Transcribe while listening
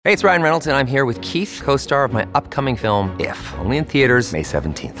Hey, it's Ryan Reynolds, and I'm here with Keith, co-star of my upcoming film, If, only in theaters May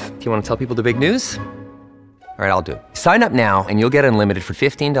 17th. Do you want to tell people the big news? All right, I'll do it. Sign up now and you'll get unlimited for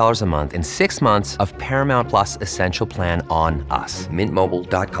 $15 a month and 6 months of Paramount Plus Essential Plan on us.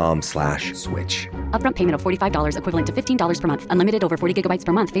 MintMobile.com/switch. Upfront payment of $45 equivalent to $15 per month. Unlimited over 40 gigabytes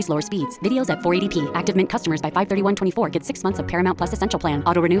per month. Face lower speeds. Videos at 480p. Active Mint customers by 531.24 get 6 months of Paramount Plus Essential Plan.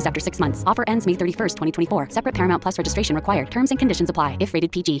 Auto renews after 6 months. Offer ends May 31st, 2024. Separate Paramount Plus registration required. Terms and conditions apply if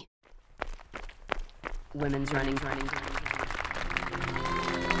rated PG. Women's running.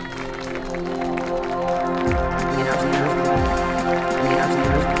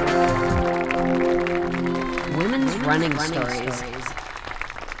 Women's running stories.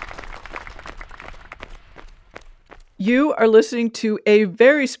 You are listening to a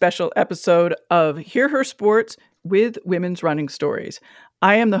very special episode of Hear Her Sports with Women's Running Stories.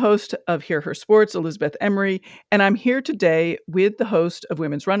 I am the host of Hear Her Sports, Elizabeth Emery, and I'm here today with the host of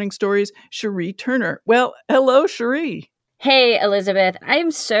Women's Running Stories, Cherie Turner. Well, hello, Cherie. Hey, Elizabeth.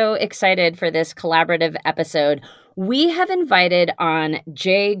 I'm so excited for this collaborative episode. We have invited on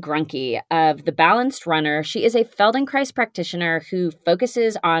Jay Grunke of The Balanced Runner. She is a Feldenkrais practitioner who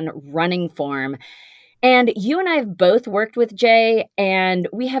focuses on running form. And you and I have both worked with Jay, and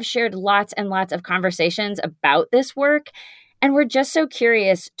we have shared lots and lots of conversations about this work. And we're just so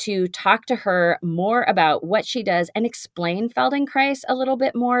curious to talk to her more about what she does and explain Feldenkrais a little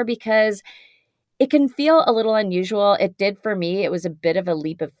bit more, because it can feel a little unusual. It did for me. It was a bit of a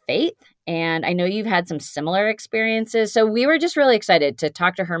leap of faith. And I know you've had some similar experiences. So we were just really excited to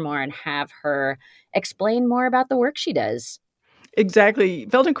talk to her more and have her explain more about the work she does. Exactly.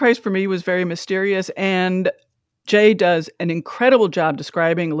 Feldenkrais for me was very mysterious, and Jay does an incredible job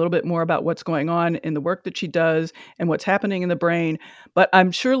describing a little bit more about what's going on in the work that she does and what's happening in the brain. But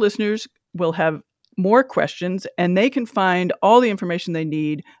I'm sure listeners will have more questions, and they can find all the information they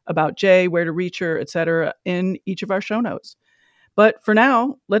need about Jay, where to reach her, etc., in each of our show notes. But for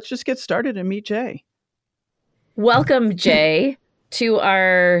now, let's just get started and meet Jay. Welcome, Jay, to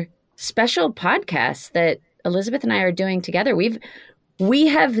our special podcast that Elizabeth and I are doing together. We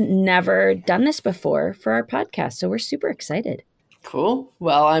have never done this before for our podcast, so we're super excited. Cool.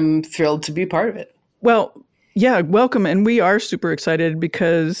 Well, I'm thrilled to be part of it. Well, yeah, welcome. And we are super excited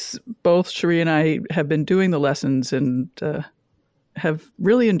because both Cherie and I have been doing the lessons and have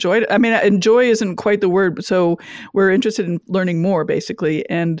really enjoyed it. I mean, enjoy isn't quite the word, so we're interested in learning more, basically.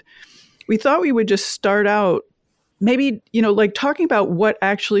 And we thought we would just start out maybe, like talking about what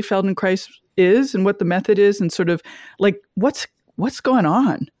actually Feldenkrais is and what the method is, and sort of like what's going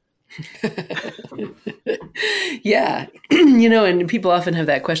on. Yeah. And people often have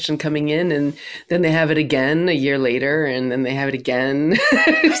that question coming in, and then they have it again a year later, and then they have it again.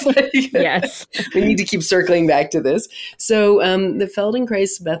 It's like, yes. We need to keep circling back to this. So the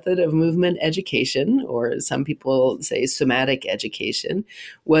Feldenkrais method of movement education, or some people say somatic education,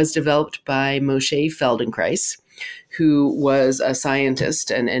 was developed by Moshe Feldenkrais, who was a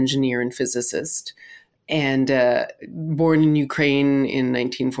scientist, an engineer and physicist, and born in Ukraine in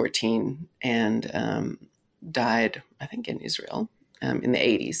 1914 and died, I think, in Israel in the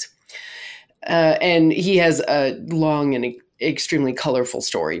 80s. And he has a long and extremely colorful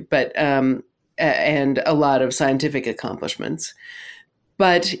story, but and a lot of scientific accomplishments.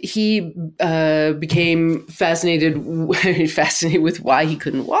 But he became fascinated with why he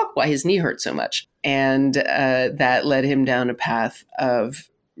couldn't walk, why his knee hurt so much. And that led him down a path of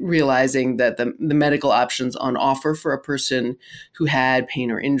realizing that the medical options on offer for a person who had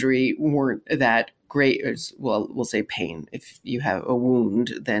pain or injury weren't that great. Well, we'll say pain. If you have a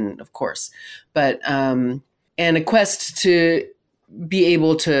wound, then of course. But and a quest to be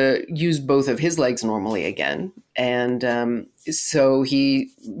able to use both of his legs normally again. And so he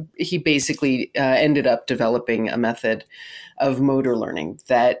basically ended up developing a method of motor learning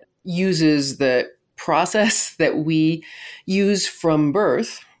that uses the process that we use from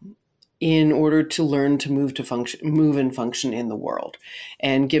birth in order to learn to move and function in the world,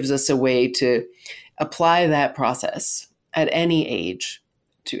 and gives us a way to apply that process at any age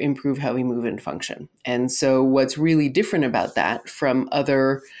to improve how we move and function. And so what's really different about that from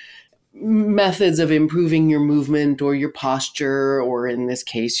other methods of improving your movement or your posture, or in this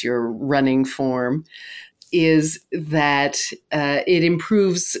case, your running form, is that it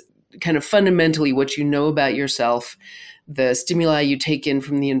improves kind of fundamentally what you know about yourself, the stimuli you take in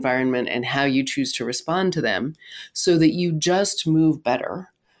from the environment, and how you choose to respond to them, so that you just move better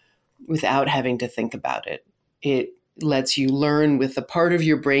without having to think about it. It lets you learn with the part of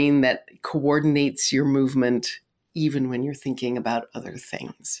your brain that coordinates your movement, even when you're thinking about other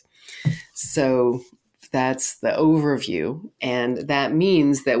things. So That's the overview. And that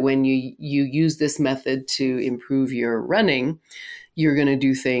means that when you use this method to improve your running, you're going to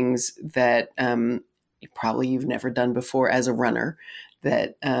do things that probably you've never done before as a runner,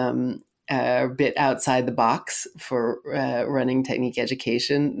 that are a bit outside the box for running technique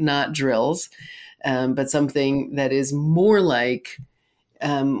education, not drills, but something that is more like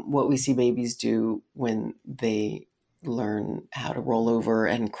what we see babies do when they learn how to roll over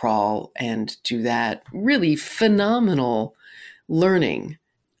and crawl and do that really phenomenal learning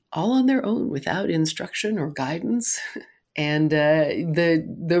all on their own without instruction or guidance. And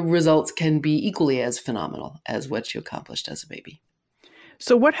the results can be equally as phenomenal as what you accomplished as a baby.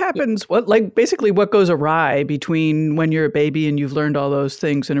 So what happens, basically what goes awry between when you're a baby and you've learned all those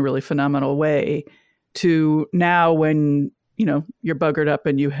things in a really phenomenal way to now when, you're buggered up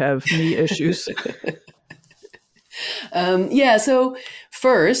and you have knee issues? So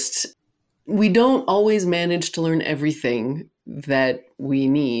first, we don't always manage to learn everything that we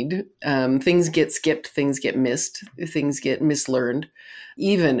need. Things get skipped, things get missed, things get mislearned,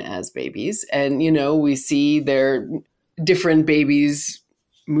 even as babies. And, we see their different babies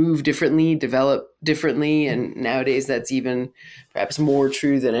move differently, develop differently. And nowadays that's even perhaps more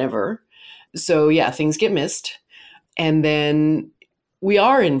true than ever. So yeah, things get missed. And then we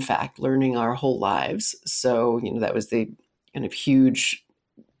are, in fact, learning our whole lives. So, that was the kind of huge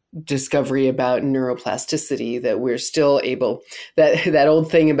discovery about neuroplasticity, that we're still able, that old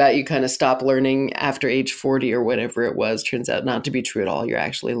thing about you kind of stop learning after age 40 or whatever it was, turns out not to be true at all. You're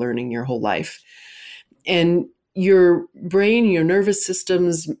actually learning your whole life. And your brain, your nervous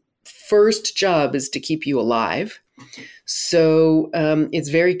system's first job is to keep you alive. So it's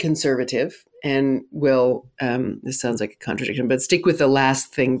very conservative. And will, this sounds like a contradiction, but stick with the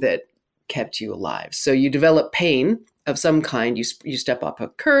last thing that kept you alive. So you develop pain of some kind. You step off a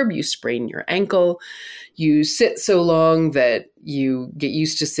curb, you sprain your ankle, you sit so long that you get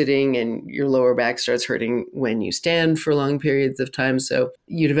used to sitting and your lower back starts hurting when you stand for long periods of time. So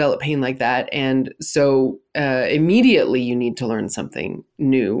you develop pain like that. And so immediately you need to learn something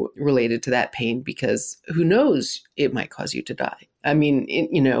new related to that pain, because who knows, it might cause you to die. I mean,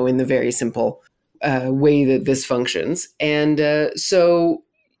 in the very simple way that this functions. And so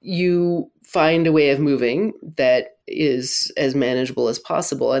you find a way of moving that is as manageable as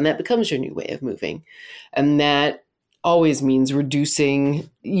possible. And that becomes your new way of moving. And that always means reducing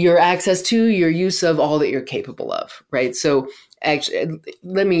your access to, your use of all that you're capable of, right? So actually,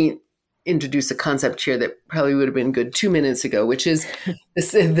 let me introduce a concept here that probably would have been good 2 minutes ago, which is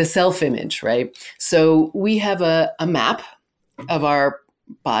the self-image, right? So we have a map of our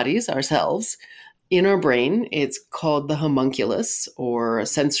bodies, ourselves, in our brain. It's called the homunculus, or a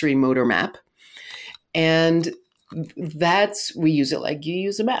sensory motor map. And we use it like you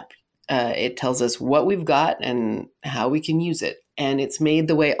use a map. It tells us what we've got and how we can use it. And it's made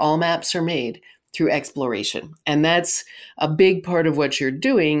the way all maps are made, through exploration. And that's a big part of what you're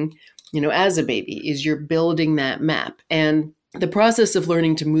doing, as a baby, is you're building that map. And the process of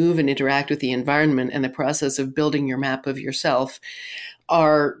learning to move and interact with the environment and the process of building your map of yourself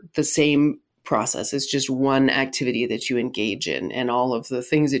are the same process. It's just one activity that you engage in, and all of the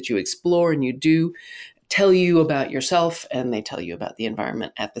things that you explore and you do tell you about yourself, and they tell you about the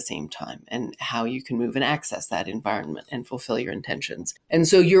environment at the same time, and how you can move and access that environment and fulfill your intentions. And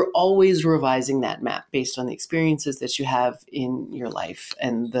so you're always revising that map based on the experiences that you have in your life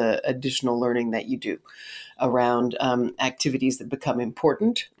and the additional learning that you do around activities that become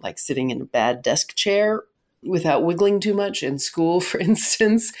important, like sitting in a bad desk chair without wiggling too much in school, for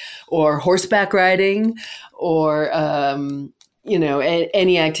instance, or horseback riding, or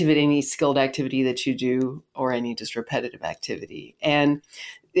any activity, any skilled activity that you do, or any just repetitive activity. And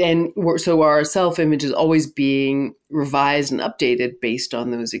so our self-image is always being revised and updated based on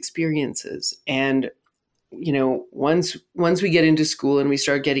those experiences. And once we get into school and we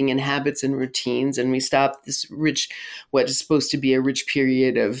start getting in habits and routines, and we stop this what is supposed to be a rich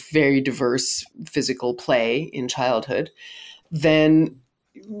period of very diverse physical play in childhood, then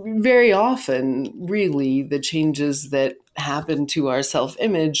very often, really, the changes that happen to our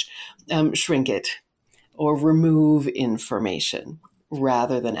self-image shrink it or remove information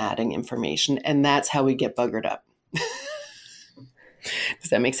rather than adding information. And that's how we get buggered up. Does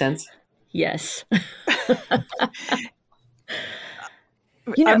that make sense? Yes. I'm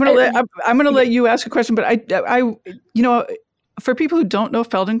going to let you ask a question, but I for people who don't know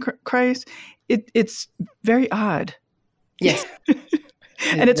Feldenkrais, it's very odd. Yes.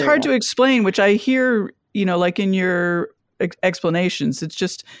 And it's hard to explain, which I hear, like in your explanations,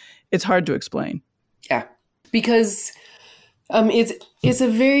 it's hard to explain. Yeah, because it's a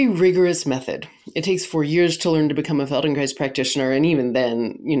very rigorous method. It takes 4 years to learn to become a Feldenkrais practitioner. And even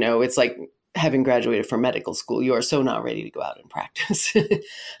then, it's like having graduated from medical school, you are so not ready to go out and practice.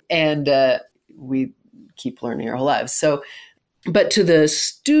 And we keep learning our whole lives. So, but to the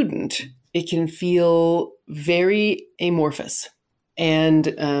student, it can feel very amorphous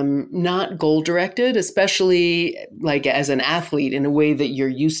and not goal-directed, especially like as an athlete in a way that you're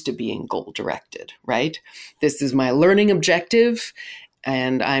used to being goal-directed, right? This is my learning objective,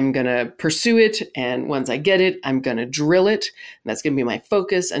 and I'm going to pursue it. And once I get it, I'm going to drill it. And that's going to be my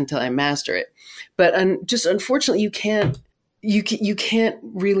focus until I master it. But just unfortunately, you can't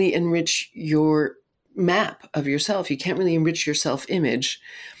really enrich your map of yourself. You can't really enrich your self-image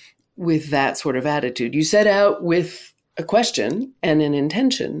with that sort of attitude. You set out with a question and an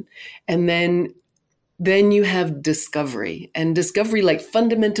intention, and then you have discovery. And discovery, like,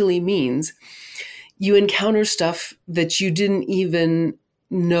 fundamentally means you encounter stuff that you didn't even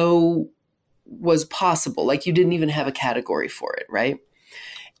know was possible. Like, you didn't even have a category for it, right?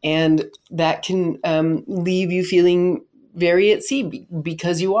 And that can leave you feeling very at sea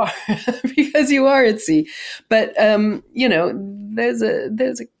because you are at sea. But there's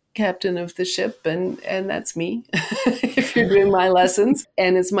a captain of the ship, and that's me. If you're doing my lessons,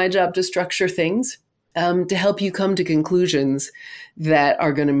 and it's my job to structure things to help you come to conclusions that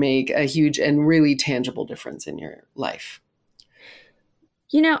are going to make a huge and really tangible difference in your life.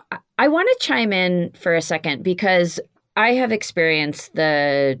 I want to chime in for a second because I have experienced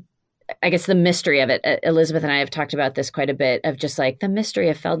the mystery of it. Elizabeth and I have talked about this quite a bit, of just like the mystery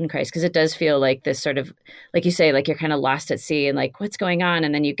of Feldenkrais, because it does feel like this sort of, like you say, like you're kind of lost at sea and like, what's going on?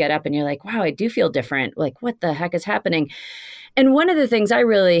 And then you get up and you're like, wow, I do feel different. Like, what the heck is happening? And one of the things I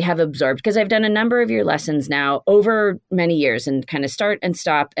really have absorbed, because I've done a number of your lessons now over many years and kind of start and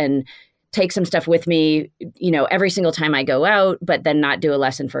stop and take some stuff with me, every single time I go out, but then not do a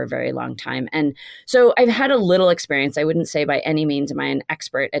lesson for a very long time. And so I've had a little experience. I wouldn't say by any means am I an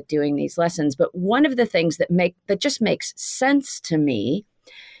expert at doing these lessons, but one of the things that just makes sense to me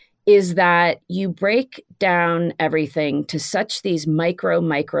is that you break down everything to such these micro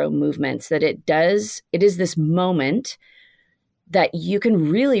movements that it is this moment that you can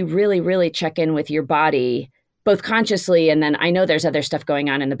really, really, really check in with your body, both consciously, and then I know there's other stuff going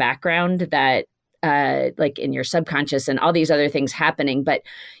on in the background that like in your subconscious and all these other things happening. But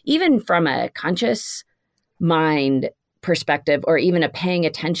even from a conscious mind perspective, or even a paying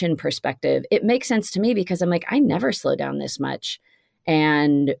attention perspective, it makes sense to me because I'm like, I never slow down this much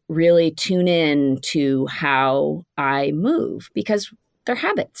and really tune in to how I move because they're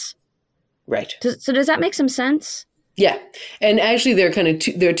habits. Right. So does that make some sense? Yeah. And actually there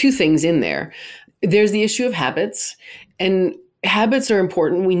are two things in there. There's the issue of habits, and habits are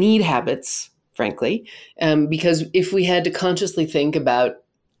important. We need habits, frankly, because if we had to consciously think about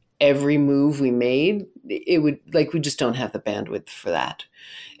every move we made, it would, like, we just don't have the bandwidth for that.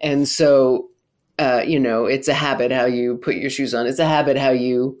 And so, it's a habit how you put your shoes on. It's a habit how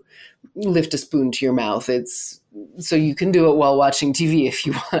you lift a spoon to your mouth. It's so you can do it while watching TV if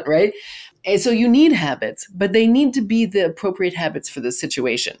you want, right? And so you need habits, but they need to be the appropriate habits for the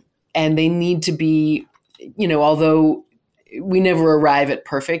situation. And they need to be, although we never arrive at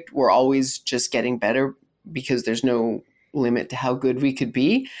perfect, we're always just getting better because there's no limit to how good we could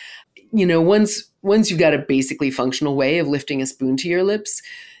be. Once you've got a basically functional way of lifting a spoon to your lips,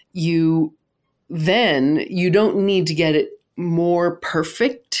 you don't need to get it more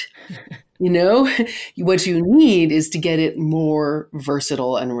perfect. What you need is to get it more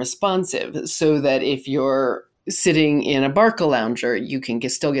versatile and responsive so that if you're sitting in a Barcalounger, you can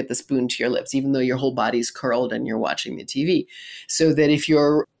still get the spoon to your lips, even though your whole body's curled and you're watching the TV. So that if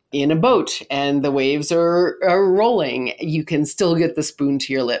you're in a boat and the waves are rolling, you can still get the spoon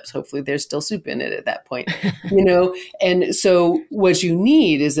to your lips. Hopefully there's still soup in it at that point, And so what you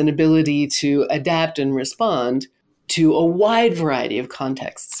need is an ability to adapt and respond to a wide variety of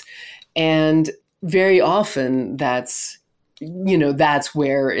contexts. And very often that's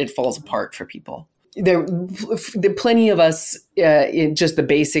where it falls apart for people. There are plenty of us in just the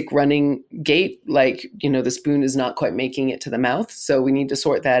basic running gait, like, the spoon is not quite making it to the mouth. So we need to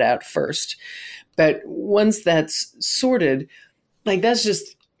sort that out first. But once that's sorted, like, that's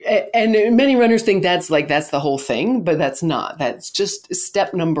just, and many runners think that's the whole thing, but that's not. That's just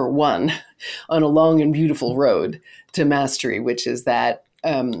step number one on a long and beautiful road to mastery, which is that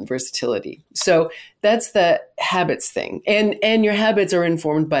versatility. So that's the habits thing. And your habits are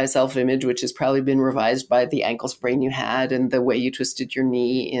informed by a self-image, which has probably been revised by the ankle sprain you had and the way you twisted your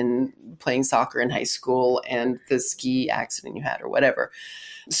knee in playing soccer in high school and the ski accident you had or whatever.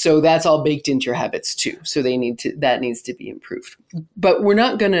 So that's all baked into your habits too. So that needs to be improved. But we're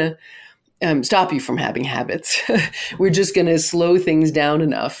not going to stop you from having habits. We're just going to slow things down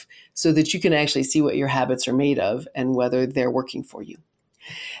enough so that you can actually see what your habits are made of and whether they're working for you.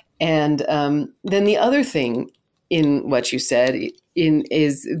 And then the other thing in what you said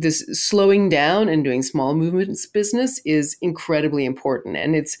is this slowing down and doing small movements business is incredibly important.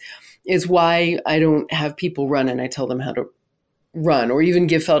 And it's why I don't have people run and I tell them how to run or even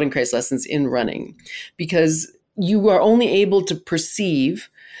give Feldenkrais lessons in running, because you are only able to perceive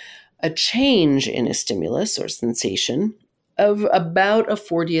a change in a stimulus or sensation of about a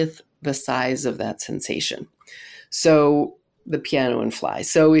 40th the size of that sensation. So the piano and fly.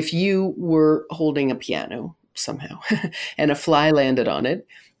 So if you were holding a piano somehow and a fly landed on it,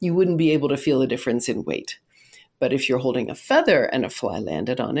 you wouldn't be able to feel a difference in weight. But if you're holding a feather and a fly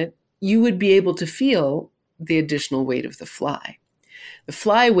landed on it, you would be able to feel the additional weight of the fly. The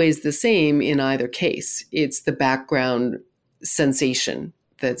fly weighs the same in either case. It's the background sensation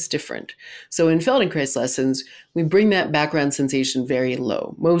that's different. So in Feldenkrais lessons, we bring that background sensation very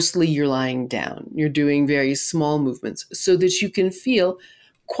low. Mostly you're lying down. You're doing very small movements so that you can feel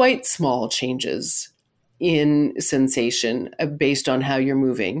quite small changes in sensation based on how you're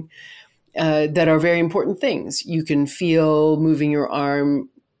moving that are very important things. You can feel moving your arm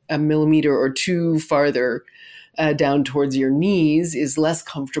a millimeter or two farther down towards your knees is less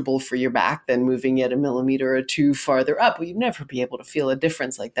comfortable for your back than moving it a millimeter or two farther up. Well, you'd never be able to feel a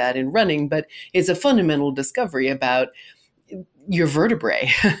difference like that in running, but it's a fundamental discovery about your vertebrae.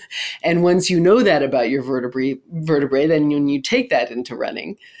 And once you know that about your vertebrae, then when you take that into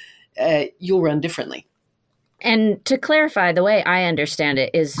running, you'll run differently. And to clarify, the way I understand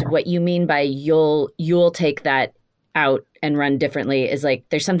it is what you mean by you'll take that out and run differently is like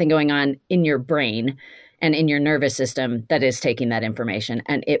there's something going on in your brain and in your nervous system that is taking that information,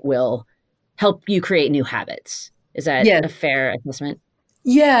 and it will help you create new habits. Is that a fair assessment?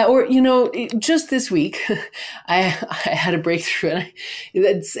 Yeah. Or, just this week, I had a breakthrough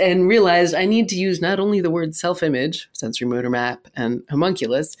and realized I need to use not only the word self-image, sensory motor map, and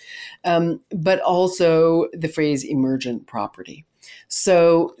homunculus, but also the phrase emergent property.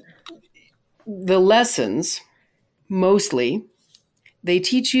 So the lessons, mostly, they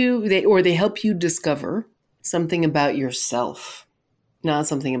teach you, they help you discover something about yourself, not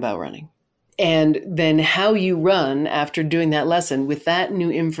something about running. And then how you run after doing that lesson with that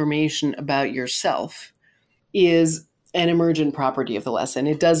new information about yourself is an emergent property of the lesson.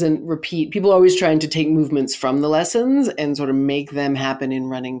 It doesn't repeat. People are always trying to take movements from the lessons and sort of make them happen in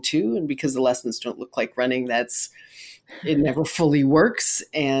running too. And because the lessons don't look like running, it never fully works,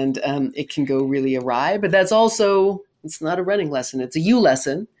 and it can go really awry. But that's also, it's not a running lesson. It's a you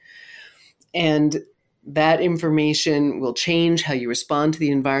lesson. And that information will change how you respond to the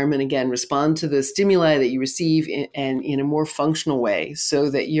environment. Again, respond to the stimuli that you receive in a more functional way so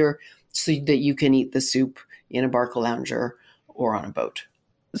that you can eat the soup in a Barcalounger or on a boat.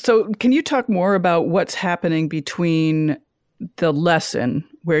 So can you talk more about what's happening between the lesson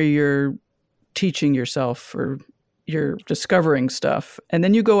where you're teaching yourself or you're discovering stuff, and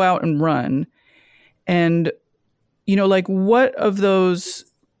then you go out and run, and, what of those,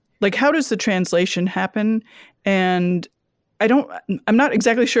 how does the translation happen? And I'm not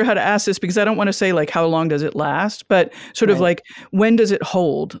exactly sure how to ask this because I don't want to say how long does it last, but sort of when does it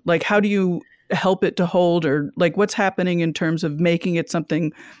hold? How do you help it to hold, or what's happening in terms of making it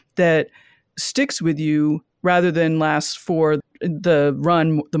something that sticks with you rather than lasts for the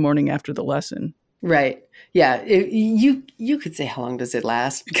run the morning after the lesson? Right. Yeah. You could say, how long does it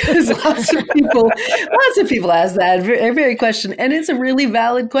last? Because lots of people ask that very question. And it's a really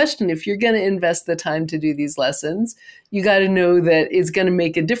valid question. If you're going to invest the time to do these lessons, you got to know that it's going to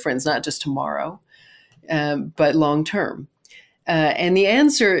make a difference, not just tomorrow, but long term. And the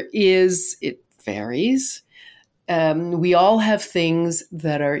answer is it varies. We all have things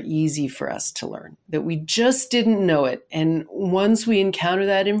that are easy for us to learn, that we just didn't know it. And once we encounter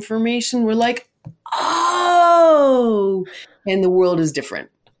that information, we're like, oh, and the world is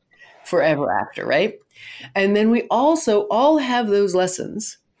different forever after, right? And then we also all have those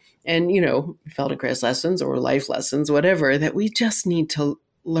lessons and, Feldenkrais lessons or life lessons, whatever, that we just need to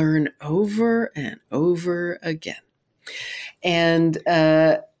learn over and over again. And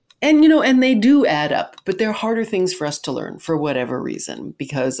they do add up, but they're harder things for us to learn for whatever reason,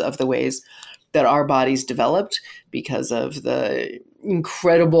 because of the ways that our bodies developed, because of the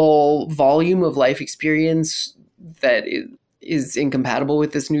incredible volume of life experience that is incompatible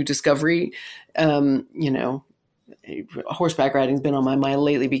with this new discovery. Horseback riding has been on my mind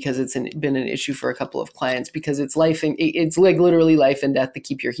lately because it's been an issue for a couple of clients, because it's literally life and death to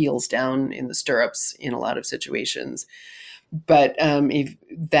keep your heels down in the stirrups in a lot of situations. But if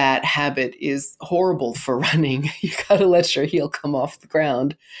that habit is horrible for running, you got to let your heel come off the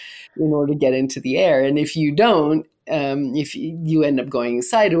ground in order to get into the air. And if you don't, if you end up going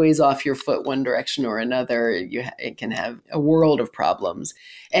sideways off your foot one direction or another, it can have a world of problems.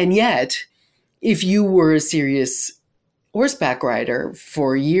 And yet, if you were a serious horseback rider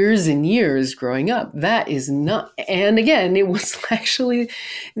for years and years growing up, that is not, and again, it was actually,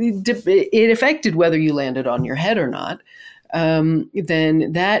 it affected whether you landed on your head or not,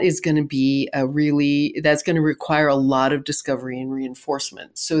 then that is going to be that's going to require a lot of discovery and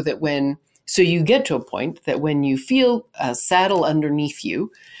reinforcement so you get to a point that when you feel a saddle underneath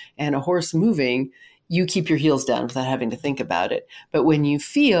you and a horse moving, you keep your heels down without having to think about it. But when you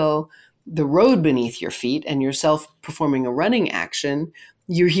feel the road beneath your feet and yourself performing a running action,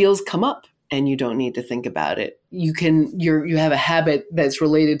 your heels come up and you don't need to think about it. You have a habit that's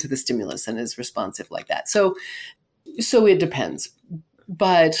related to the stimulus and is responsive like that. So it depends.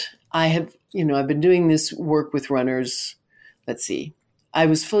 But I've been doing this work with runners. Let's see. I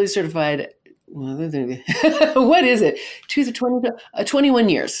was fully certified. What is it? 21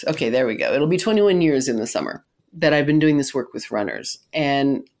 years. Okay, there we go. It'll be 21 years in the summer that I've been doing this work with runners.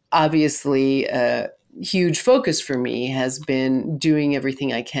 And obviously, a huge focus for me has been doing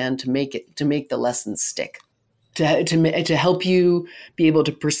everything I can to make the lessons stick, to help you be able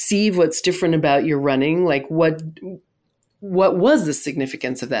to perceive what's different about your running, like what was the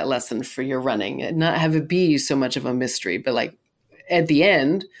significance of that lesson for your running, and not have it be so much of a mystery, but like at the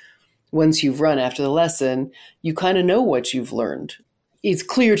end, once you've run after the lesson, you kind of know what you've learned. It's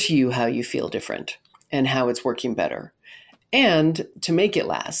clear to you how you feel different and how it's working better, and to make it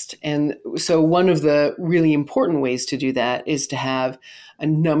last. And so one of the really important ways to do that is to have a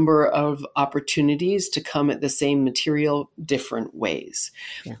number of opportunities to come at the same material different ways.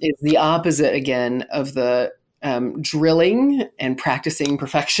 Yeah. It's the opposite, again, of the drilling and practicing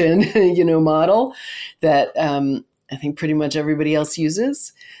perfection, model that I think pretty much everybody else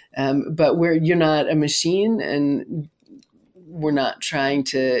uses. But you're not a machine, and we're not trying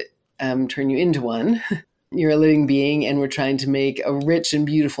to turn you into one. You're a living being, and we're trying to make a rich and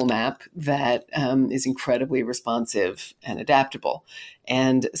beautiful map that is incredibly responsive and adaptable.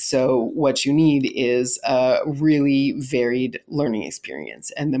 And so what you need is a really varied learning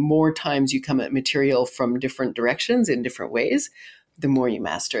experience. And the more times you come at material from different directions in different ways, the more you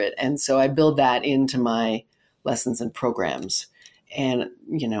master it. And so I build that into my lessons and programs. And,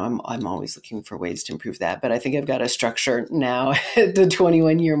 I'm always looking for ways to improve that. But I think I've got a structure now at the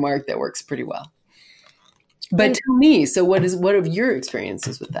 21-year mark that works pretty well. But tell me, so what have your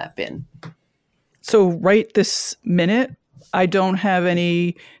experiences with that been? So right this minute, I don't have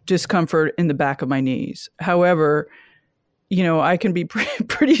any discomfort in the back of my knees. However, I can be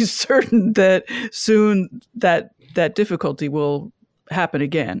pretty certain that soon that difficulty will happen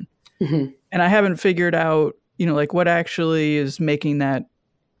again. Mm-hmm. And I haven't figured out, like what actually is making that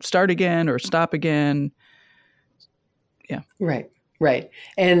start again or stop again. Yeah. Right.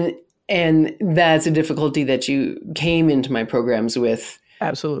 And that's a difficulty that you came into my programs with.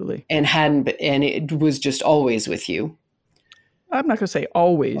 Absolutely. And it was just always with you. I'm not going to say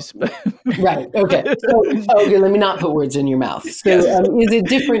always. But right. Okay. So, let me not put words in your mouth. So is it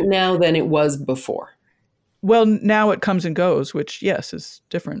different now than it was before? Well, now it comes and goes, which, yes, is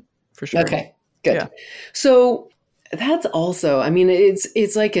different for sure. Okay. Good. Yeah. So that's also,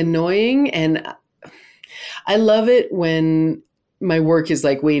 it's like annoying. And I love it when my work is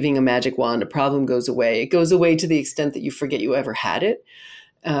like waving a magic wand, a problem goes away. It goes away to the extent that you forget you ever had it,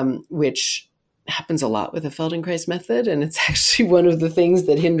 which happens a lot with the Feldenkrais method. And it's actually one of the things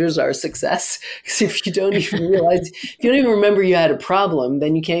that hinders our success. Because if you don't even remember you had a problem,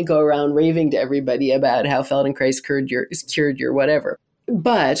 then you can't go around raving to everybody about how Feldenkrais cured your whatever.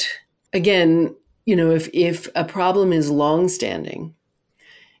 But again, if a problem is longstanding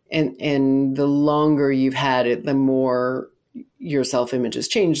and the longer you've had it, the more your self-image has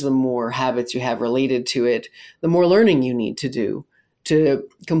changed, the more habits you have related to it, the more learning you need to do to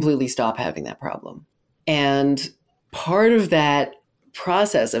completely stop having that problem. And part of that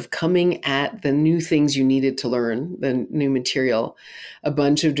process of coming at the new things you needed to learn, the new material, a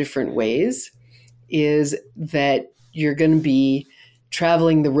bunch of different ways, is that you're going to be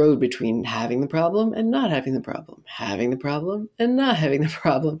traveling the road between having the problem and not having the problem, having the problem and not having the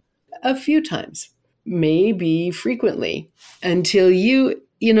problem a few times. Maybe frequently, until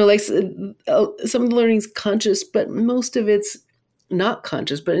like some of the learning's conscious, but most of it's not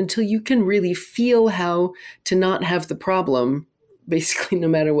conscious, but until you can really feel how to not have the problem, basically, no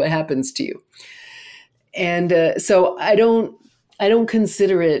matter what happens to you. And so I don't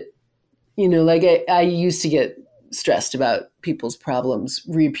consider it, like I used to get stressed about people's problems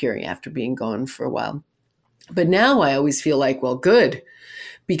reappearing after being gone for a while. But now I always feel like, well, good,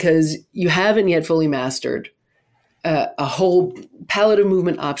 because you haven't yet fully mastered a whole palette of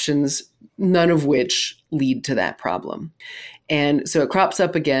movement options, none of which lead to that problem. And so it crops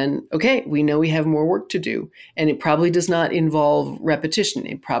up again. Okay, we know we have more work to do. And it probably does not involve repetition.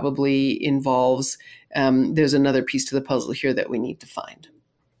 It probably involves, there's another piece to the puzzle here that we need to find.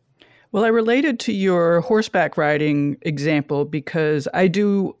 Well, I related to your horseback riding example because I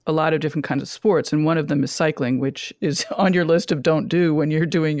do a lot of different kinds of sports, and one of them is cycling, which is on your list of don't do when you're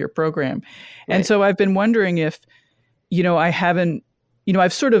doing your program. Right. And so I've been wondering if,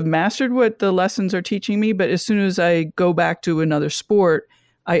 I've sort of mastered what the lessons are teaching me, but as soon as I go back to another sport,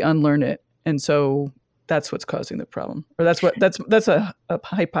 I unlearn it. And so that's what's causing the problem. Or that's a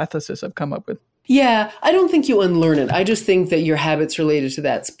hypothesis I've come up with. Yeah, I don't think you unlearn it. I just think that your habits related to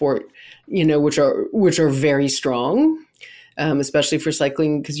that sport, which are very strong, especially for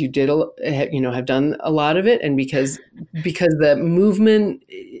cycling, because you did, have done a lot of it, and because the movement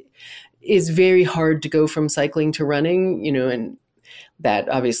is very hard to go from cycling to running, and that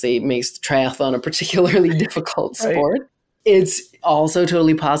obviously makes triathlon a particularly difficult sport. Right. It's also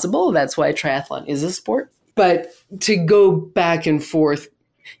totally possible. That's why triathlon is a sport. But to go back and forth,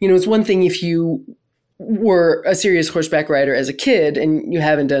 it's one thing if you were a serious horseback rider as a kid and you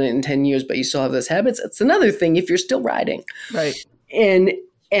haven't done it in 10 years, but you still have those habits. It's another thing if you're still riding. Right. And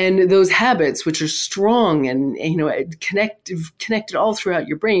those habits, which are strong and connected all throughout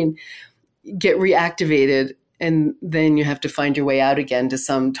your brain, get reactivated. And then you have to find your way out again to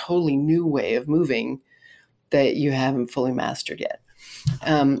some totally new way of moving that you haven't fully mastered yet.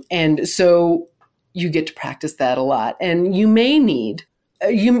 And so you get to practice that a lot. And you may need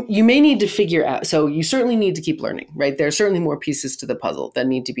to figure out, so you certainly need to keep learning, right? There are certainly more pieces to the puzzle that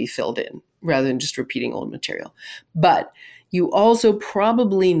need to be filled in rather than just repeating old material. But you also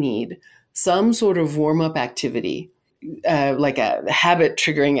probably need some sort of warm-up activity, like a habit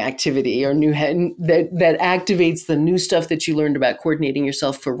triggering activity or that activates the new stuff that you learned about coordinating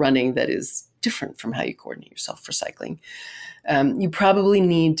yourself for running that is different from how you coordinate yourself for cycling. You probably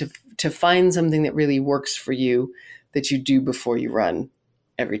need to find something that really works for you that you do before you run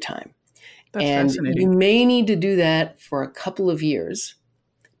every time. That's and fascinating. You may need to do that for a couple of years,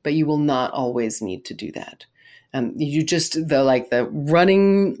 but you will not always need to do that. The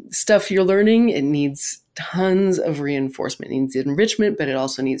running stuff you're learning, it needs tons of reinforcement. It needs enrichment, but it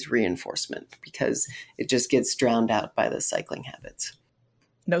also needs reinforcement because it just gets drowned out by the cycling habits.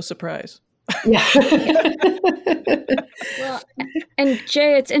 No surprise. Yeah. Well, and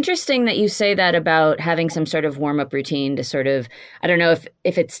Jay, it's interesting that you say that about having some sort of warm-up routine to sort of, I don't know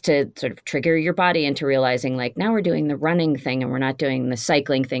if it's to sort of trigger your body into realizing like now we're doing the running thing and we're not doing the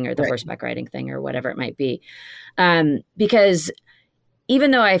cycling thing or the horseback riding thing or whatever it might be. Because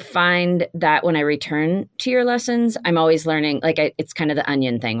even though I find that when I return to your lessons, I'm always learning, it's kind of the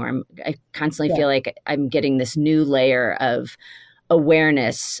onion thing where I constantly feel like I'm getting this new layer of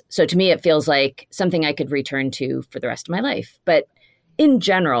awareness. So to me, it feels like something I could return to for the rest of my life. But in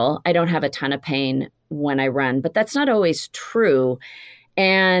general, I don't have a ton of pain when I run, but that's not always true.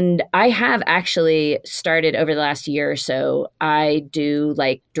 And I have actually started over the last year or so, I do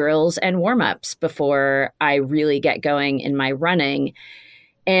like drills and warm-ups before I really get going in my running.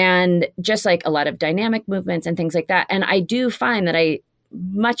 And just like a lot of dynamic movements and things like that. And I do find that I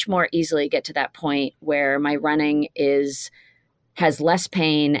much more easily get to that point where my running has less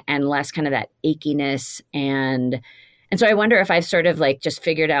pain and less kind of that achiness. And so I wonder if I've sort of like just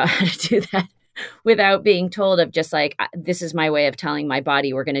figured out how to do that without being told of just like, this is my way of telling my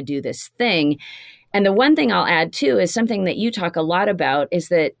body we're going to do this thing. And the one thing I'll add too is something that you talk a lot about is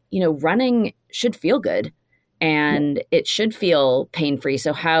that, running should feel good and it should feel pain-free.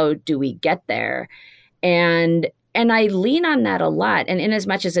 So how do we get there? And I lean on that a lot. And in as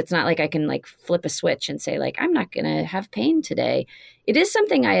much as it's not like I can like flip a switch and say like, I'm not going to have pain today. It is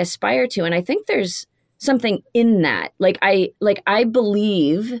something I aspire to. And I think there's something in that. I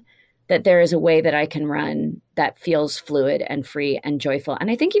believe that there is a way that I can run that feels fluid and free and joyful. And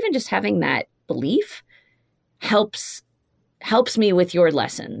I think even just having that belief helps me with your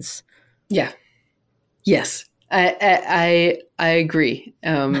lessons. Yeah. Yes. I agree.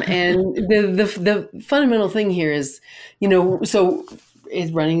 And the fundamental thing here is, so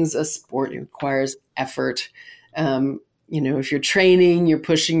running's a sport. It requires effort. If you're training, you're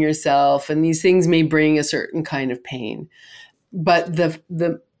pushing yourself, and these things may bring a certain kind of pain. But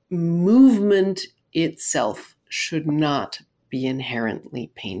the movement itself should not be inherently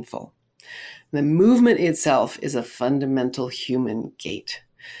painful. The movement itself is a fundamental human gait,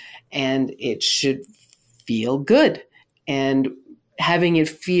 and it should feel good. And having it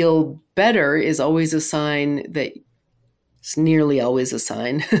feel better is always a sign that it's nearly always a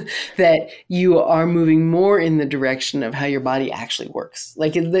sign that you are moving more in the direction of how your body actually works.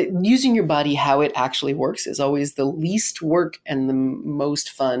 Like using your body how it actually works is always the least work and the most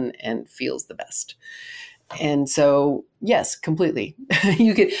fun and feels the best. And so, yes, completely.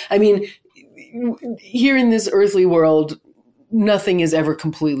 Here in this earthly world, nothing is ever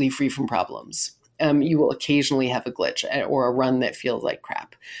completely free from problems. You will occasionally have a glitch or a run that feels like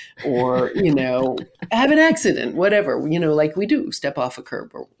crap, or, have an accident, whatever, like we do, step off a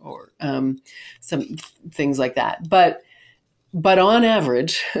curb or some things like that. But on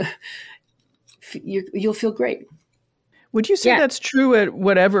average, you'll feel great. Would you say that's true at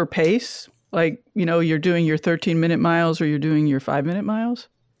whatever pace? Like, you're doing your 13-minute miles or you're doing your 5-minute miles?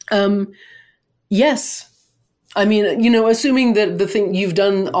 Yes. I mean, assuming that you've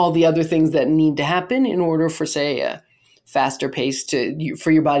done all the other things that need to happen in order for, say, a faster pace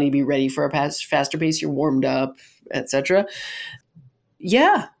for your body to be ready for a faster pace, you're warmed up, etc.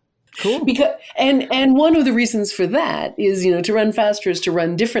 Yeah. Cool. Because and one of the reasons for that is, to run faster is to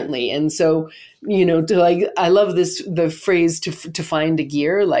run differently. And so, I love the phrase to find a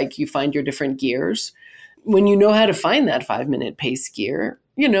gear, like you find your different gears. When you know how to find that 5-minute pace gear,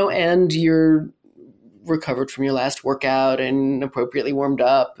 and you're recovered from your last workout and appropriately warmed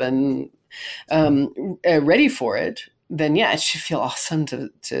up and ready for it, then it should feel awesome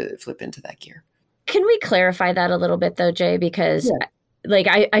to flip into that gear. Can we clarify that a little bit though, Jay? Because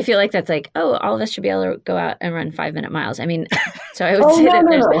I feel like that's like, oh, all of us should be able to go out and run 5-minute miles. I mean, so I would say that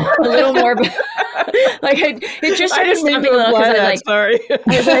there's a little more. It just started to stop me a little because I was like, sorry.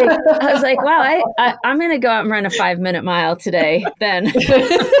 I was like, wow, I'm going to go out and run a 5-minute mile today. Then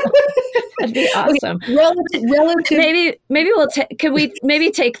that'd be awesome. Relative. Maybe could we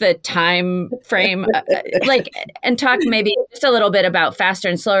maybe take the time frame, and talk maybe just a little bit about faster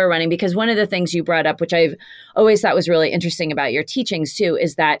and slower running, because one of the things you brought up, which I've always thought was really interesting about your teachings too,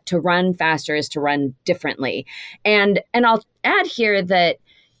 is that to run faster is to run differently. And I'll add here that,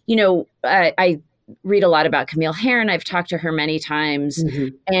 I read a lot about Camille Herron. I've talked to her many times.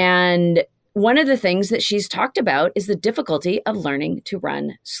 Mm-hmm. And one of the things that she's talked about is the difficulty of learning to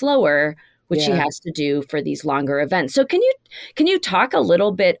run slower, which she has to do for these longer events. So can you talk a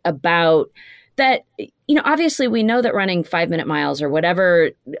little bit about that? Obviously we know that running 5-minute miles or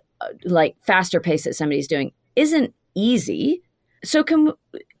whatever, like faster pace that somebody's doing isn't easy. So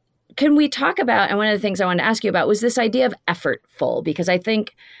can we talk about, and one of the things I wanted to ask you about was this idea of effortful, because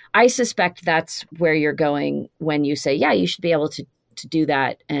I suspect that's where you're going when you say, you should be able to do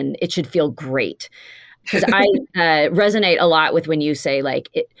that and it should feel great. Because I resonate a lot with when you say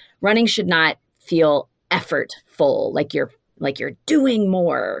running should not feel effortful, like you're doing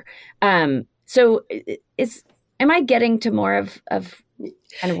more. So am I getting to more of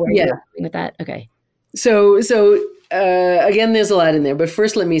kind of where you're going with that? Okay. So again, there's a lot in there, but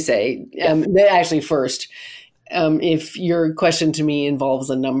first let me say, if your question to me involves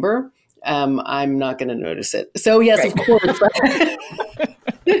a number, I'm not going to notice it. So yes, right. Of course.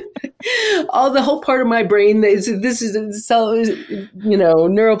 The whole part of my brain this is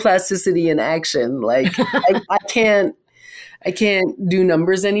neuroplasticity in action. Like I can't do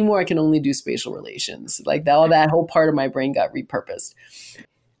numbers anymore. I can only do spatial relations. Like that whole part of my brain got repurposed.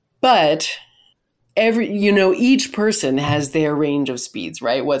 But each person has their range of speeds,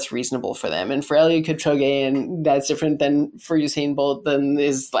 right? What's reasonable for them. And for Eliud Kipchoge, and that's different than for Usain Bolt, then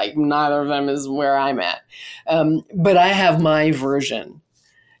is like neither of them is where I'm at. But I have my version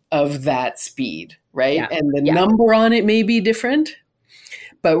of that speed, right? Yeah. And the number on it may be different,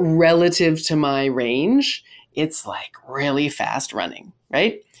 but relative to my range, it's like really fast running,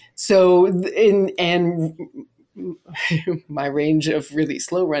 right? So, and my range of really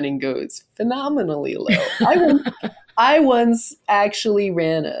slow running goes phenomenally low. I once actually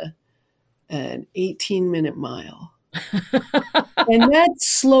ran an 18-minute mile, and that's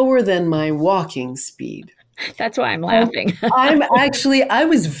slower than my walking speed. That's why I'm laughing. I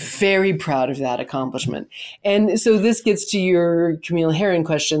was very proud of that accomplishment. And so this gets to your Camille Herron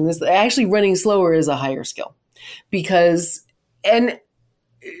question. Actually running slower is a higher skill because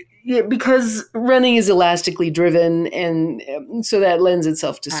running is elastically driven, and so that lends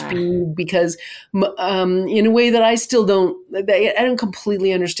itself to speed. Because in a way that I don't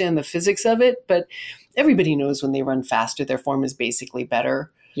completely understand the physics of it, but everybody knows when they run faster, their form is basically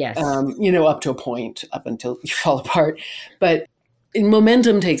better. Yes, up to a point, up until you fall apart. But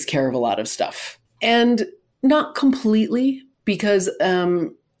momentum takes care of a lot of stuff, and not completely, because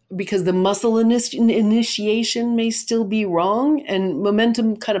because the muscle initiation may still be wrong, and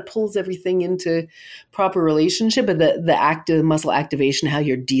momentum kind of pulls everything into proper relationship. But the active muscle activation, how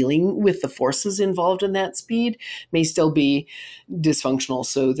you're dealing with the forces involved in that speed, may still be dysfunctional,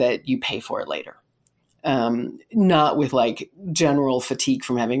 so that you pay for it later. Not with like general fatigue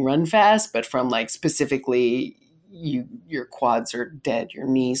from having run fast, but from like specifically your quads are dead, your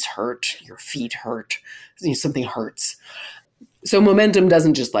knees hurt, your feet hurt, something hurts. So momentum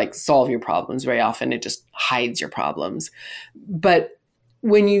doesn't just like solve your problems very often, it just hides your problems. But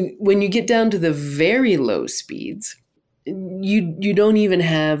when you get down to the very low speeds, you don't even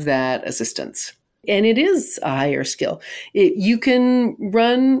have that assistance. And it is a higher skill. You can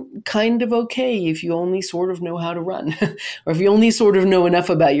run kind of okay if you only sort of know how to run, or if you only sort of know enough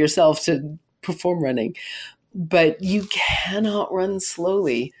about yourself to perform running. But you cannot run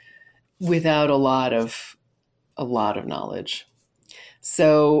slowly without a lot of knowledge.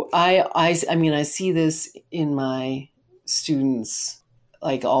 So I mean, I see this in my students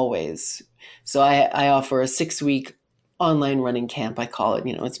like always. So I offer a 6-week online running camp. I call it,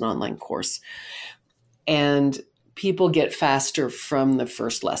 it's an online course. And people get faster from the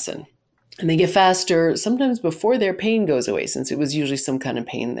first lesson. And they get faster sometimes before their pain goes away, since it was usually some kind of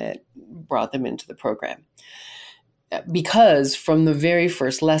pain that brought them into the program. Because from the very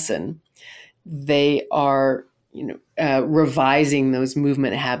first lesson, they are, revising those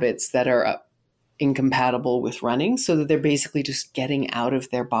movement habits that are incompatible with running, so that they're basically just getting out of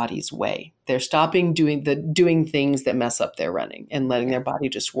their body's way. They're stopping doing things that mess up their running and letting their body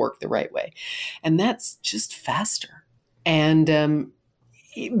just work the right way. And that's just faster. And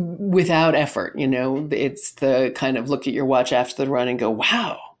without effort, it's the kind of look at your watch after the run and go,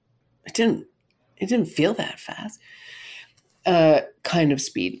 wow, it didn't feel that fast kind of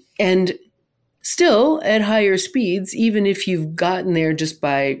speed. And still at higher speeds, even if you've gotten there just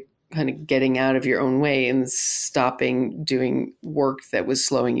by kind of getting out of your own way and stopping doing work that was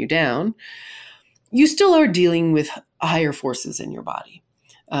slowing you down, you still are dealing with higher forces in your body,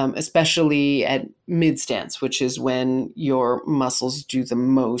 especially at mid-stance, which is when your muscles do the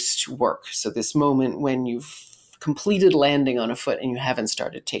most work. So this moment when you've completed landing on a foot and you haven't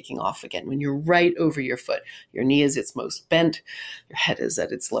started taking off again, when you're right over your foot, your knee is its most bent, your head is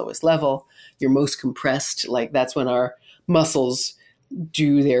at its lowest level, you're most compressed, like that's when our muscles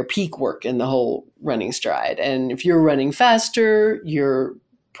do their peak work in the whole running stride. And if you're running faster, you're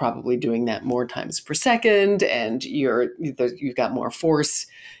probably doing that more times per second, and you've got more force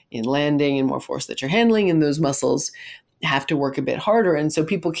in landing and more force that you're handling, and those muscles have to work a bit harder. And so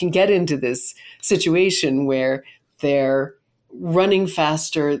people can get into this situation where they're running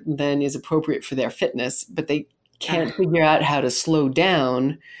faster than is appropriate for their fitness, but they can't figure out how to slow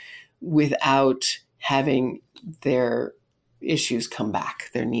down without having their issues come back,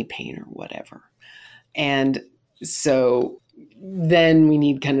 their knee pain or whatever. And so then we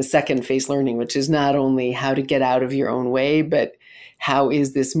need kind of second phase learning, which is not only how to get out of your own way, but how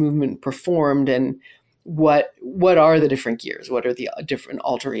is this movement performed, and what are the different gears? What are the different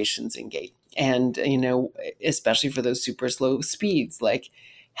alterations in gait? And, especially for those super slow speeds, like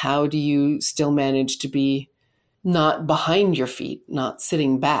how do you still manage to be not behind your feet, not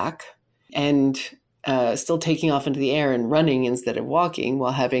sitting back, and still taking off into the air and running instead of walking,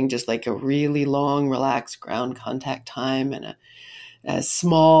 while having just like a really long, relaxed ground contact time and a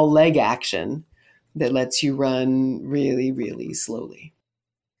small leg action that lets you run really, really slowly.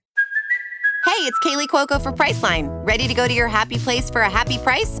 Hey, it's Kaylee Cuoco for Priceline. Ready to go to your happy place for a happy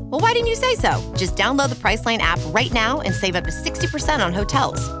price? Well, why didn't you say so? Just download the Priceline app right now and save up to 60% on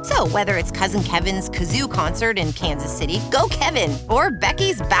hotels. So whether it's Cousin Kevin's Kazoo Concert in Kansas City, go Kevin, or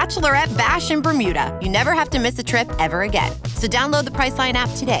Becky's Bachelorette Bash in Bermuda, you never have to miss a trip ever again. So download the Priceline app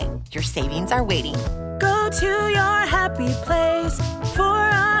today. Your savings are waiting. Go to your happy place for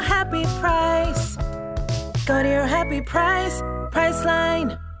a happy price. Go to your happy price,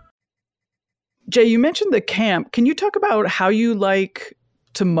 Priceline. Jay, you mentioned the camp. Can you talk about how you like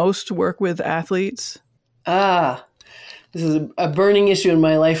to most work with athletes? This is a burning issue in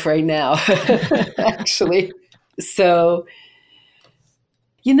my life right now, actually. So,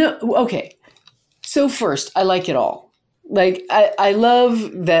 okay. So first, I like it all. Like, I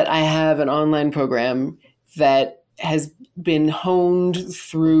love that I have an online program that has been honed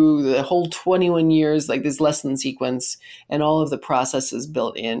through the whole 21 years, like this lesson sequence and all of the processes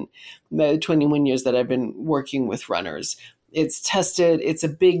built in the 21 years that I've been working with runners. It's tested. It's a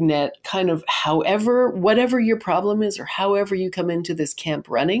big net, kind of whatever your problem is or however you come into this camp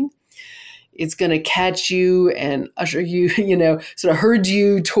running, it's going to catch you and usher you, sort of herd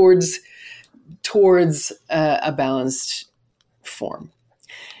you towards a balanced form.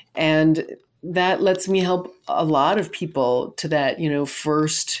 And that lets me help a lot of people to that,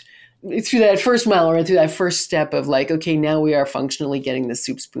 through that first mile or through that first step of like, okay, now we are functionally getting the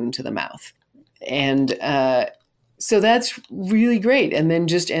soup spoon to the mouth. And so that's really great. And then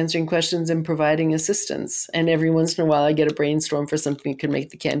just answering questions and providing assistance. And every once in a while I get a brainstorm for something that could make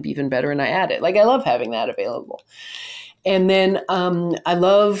the camp even better and I add it. Like I love having that available. And then I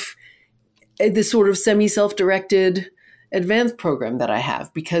love this sort of semi-self-directed advanced program that I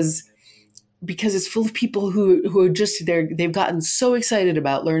have because it's full of people who are just there. They've gotten so excited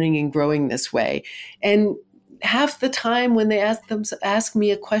about learning and growing this way. And half the time when they ask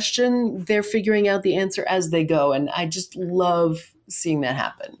me a question, they're figuring out the answer as they go. And I just love seeing that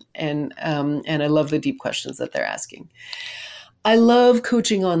happen. And I love the deep questions that they're asking. I love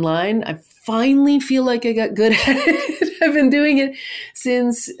coaching online. I finally feel like I got good at it. I've been doing it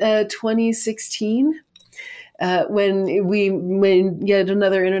since 2016 when we made yet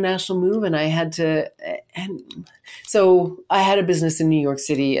another international move, and I had to. And so I had a business in New York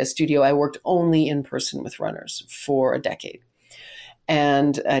City, a studio. I worked only in person with runners for a decade,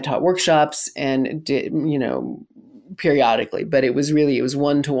 and I taught workshops and did, periodically, but it was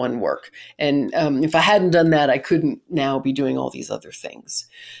one-to-one work. And if I hadn't done that, I couldn't now be doing all these other things.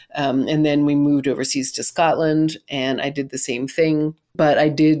 And then we moved overseas to Scotland and I did the same thing, but I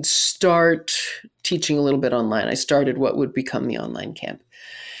did start teaching a little bit online. I started what would become the online camp.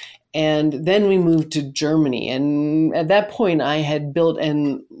 And then we moved to Germany. And at that point, I had built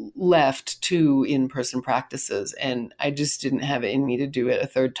and left 2 in-person practices. And I just didn't have it in me to do it a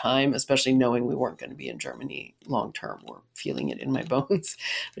third time, especially knowing we weren't going to be in Germany long-term or feeling it in my bones,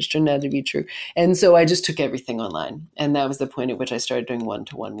 which turned out to be true. And so I just took everything online. And that was the point at which I started doing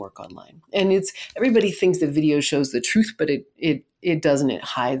one-to-one work online. And everybody thinks that video shows the truth, but it doesn't. It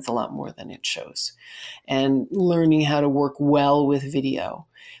hides a lot more than it shows. And learning how to work well with video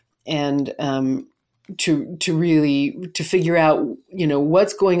and to figure out,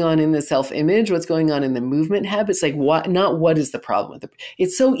 what's going on in the self-image, what's going on in the movement habits, like what is the problem with it.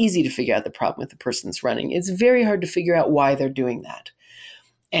 It's so easy to figure out the problem with the person's running. It's very hard to figure out why they're doing that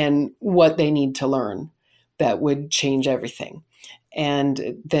and what they need to learn that would change everything.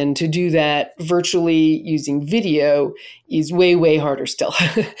 And then to do that virtually using video is way, way harder still.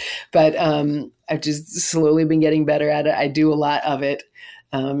 But I've just slowly been getting better at it. I do a lot of it.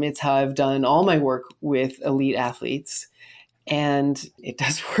 It's how I've done all my work with elite athletes, and it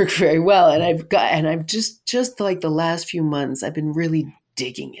does work very well. And I've just like the last few months, I've been really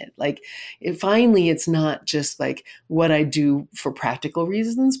digging it. Like finally, it's not just like what I do for practical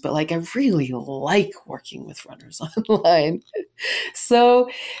reasons, but like I really like working with runners online.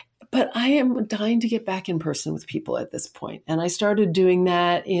 But I am dying to get back in person with people at this point. And I started doing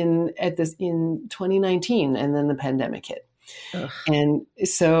that in 2019, and then the pandemic hit. Ugh. And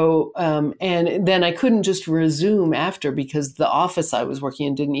so, and then I couldn't just resume after because the office I was working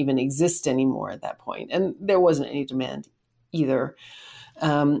in didn't even exist anymore at that point. And there wasn't any demand either.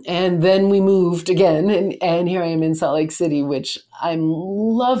 And then we moved again, and here I am in Salt Lake City, which I'm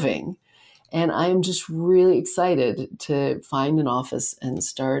loving. And I'm just really excited to find an office and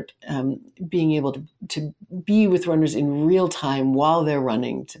start being able to be with runners in real time while they're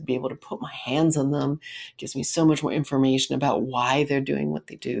running, to be able to put my hands on them. It gives me so much more information about why they're doing what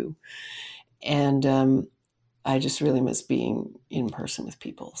they do. And I just really miss being in person with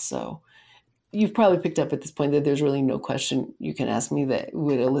people. So you've probably picked up at this point that there's really no question you can ask me that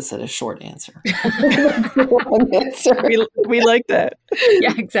would elicit a short answer. We like that.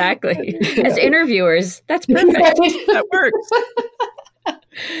 Yeah, exactly. As interviewers, that's perfect. That works.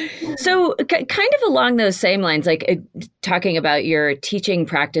 So kind of along those same lines, like talking about your teaching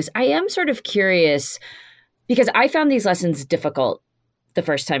practice, I am sort of curious because I found these lessons difficult the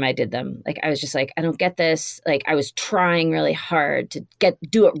first time I did them. Like I was just like, I don't get this. Like I was trying really hard to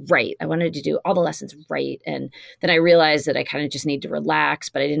do it right. I wanted to do all the lessons right. And then I realized that I kind of just need to relax,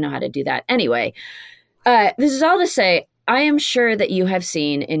 but I didn't know how to do that. Anyway, this is all to say, I am sure that you have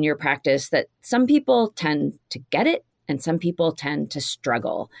seen in your practice that some people tend to get it and some people tend to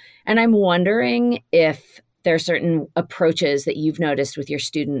struggle. And I'm wondering if there are certain approaches that you've noticed with your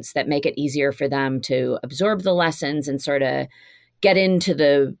students that make it easier for them to absorb the lessons and sort of get into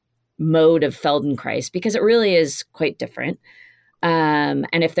the mode of Feldenkrais, because it really is quite different. And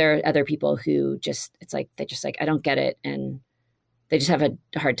if there are other people who they're just like, I don't get it. And they just have a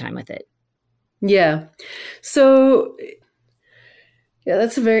hard time with it. Yeah. So, yeah,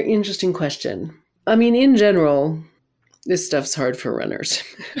 that's a very interesting question. I mean, in general, this stuff's hard for runners.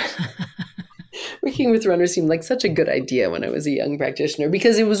 working with runners seemed like such a good idea when I was a young practitioner,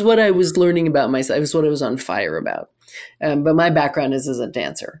 because it was what I was learning about myself. It was what I was on fire about. But my background is as a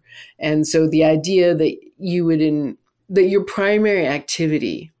dancer. And so the idea that that your primary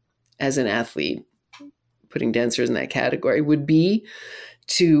activity as an athlete, putting dancers in that category, would be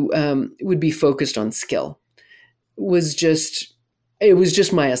focused on skill was just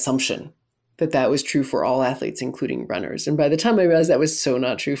my assumption that was true for all athletes, including runners. And by the time I realized that was so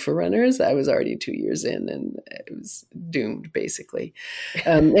not true for runners, I was already 2 years in and it was doomed, basically.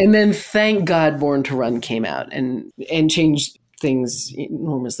 And then, thank God, Born to Run came out and changed things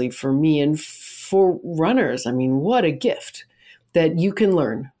enormously for me and for runners. I mean, what a gift that you can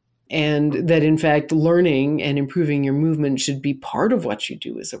learn, and that, in fact, learning and improving your movement should be part of what you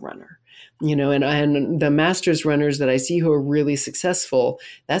do as a runner. And the masters runners that I see who are really successful,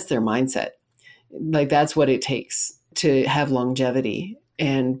 that's their mindset. Like, that's what it takes to have longevity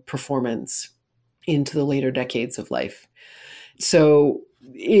and performance into the later decades of life. So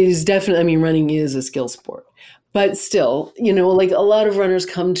it is definitely, running is a skill sport. But still, like, a lot of runners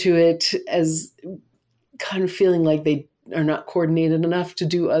come to it as kind of feeling like they are not coordinated enough to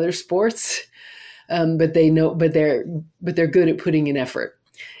do other sports. But they're good at putting in effort.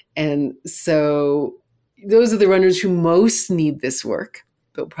 And so those are the runners who most need this work,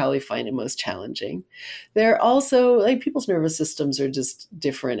 but probably find it most challenging. They're also, like, people's nervous systems are just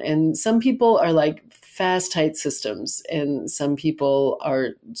different. And some people are like fast, tight systems, and some people are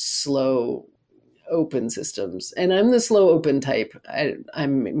slow, open systems. And I'm the slow, open type.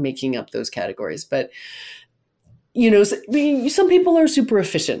 I'm making up those categories. But, some people are super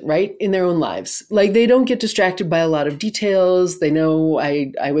efficient, right, in their own lives. Like, they don't get distracted by a lot of details. They know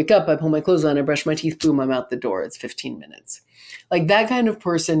I wake up, I pull my clothes on, I brush my teeth, boom, I'm out the door. It's 15 minutes. Like, that kind of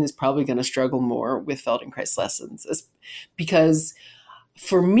person is probably going to struggle more with Feldenkrais lessons, because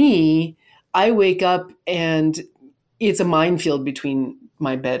for me, I wake up and it's a minefield between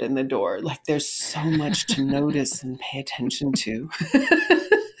my bed and the door. Like, there's so much to notice and pay attention to.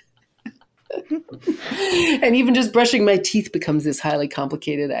 And even just brushing my teeth becomes this highly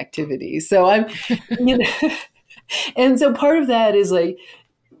complicated activity. So and so part of that is like,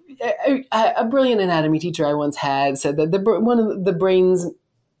 a brilliant anatomy teacher I once had said that one of the brain's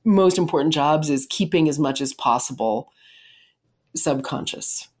most important jobs is keeping as much as possible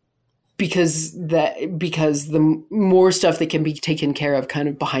subconscious, because the more stuff that can be taken care of kind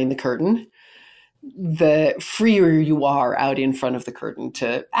of behind the curtain, the freer you are out in front of the curtain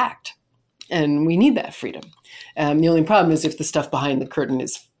to act. And we need that freedom. The only problem is if the stuff behind the curtain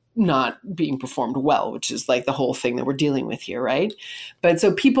is not being performed well, which is like the whole thing that we're dealing with here, right? But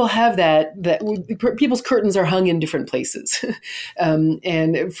so people have that people's curtains are hung in different places.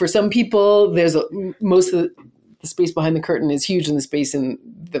 And for some people, most of the space behind the curtain is huge and the space in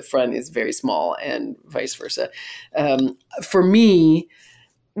the front is very small, and vice versa. For me,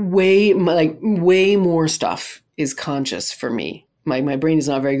 way more stuff is conscious for me. My brain is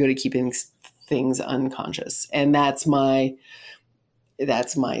not very good at keeping things unconscious. And that's my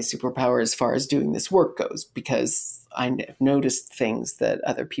superpower as far as doing this work goes, because I've noticed things that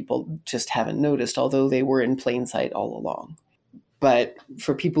other people just haven't noticed, although they were in plain sight all along. But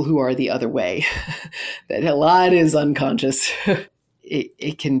for people who are the other way, that a lot is unconscious,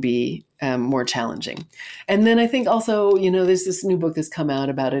 it can be more challenging. And then I think also, there's this new book that's come out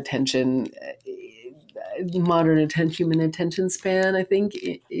about attention. Modern human attention span, I think,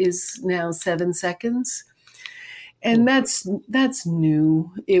 is now 7 seconds. And that's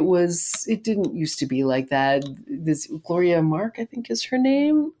new. It didn't used to be like that. This Gloria Mark, I think, is her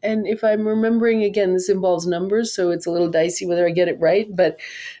name. And if I'm remembering, again, this involves numbers, so it's a little dicey whether I get it right. But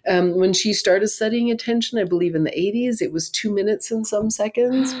when she started studying attention, I believe in the 80s, it was 2 minutes and some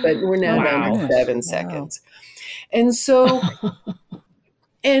seconds, but we're now down to 7 seconds. And so,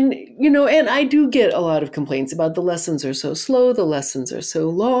 and I do get a lot of complaints about the lessons are so slow, the lessons are so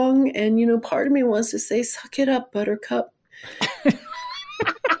long. And, part of me wants to say, suck it up, Buttercup.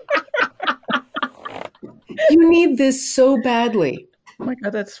 You need this so badly. Oh my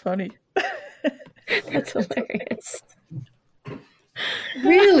God, that's funny. That's hilarious.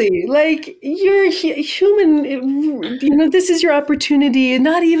 Really, like, you're human, this is your opportunity,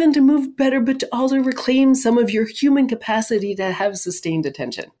 not even to move better, but to also reclaim some of your human capacity to have sustained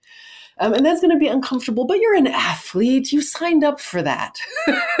attention. And that's going to be uncomfortable, but you're an athlete. You signed up for that.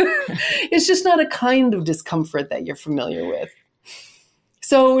 It's just not a kind of discomfort that you're familiar with.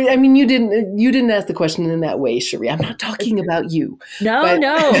 So, I mean, you didn't ask the question in that way, Cherie. I'm not talking about you. No.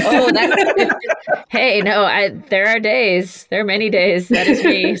 Oh, hey, no, there are many days. That is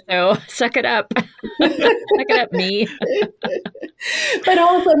me. So suck it up. Suck it up, me. But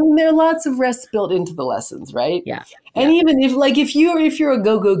also, I mean, there are lots of rests built into the lessons, right? Yeah. And even if you're a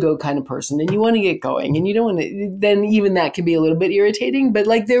go kind of person and you want to get going and you don't want to, then even that can be a little bit irritating. But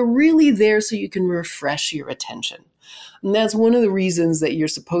like they're really there so you can refresh your attention. And that's one of the reasons that you're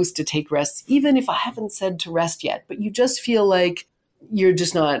supposed to take rests, even if I haven't said to rest yet, but you just feel like you're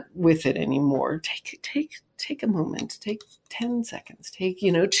just not with it anymore. Take a moment, take 10 seconds,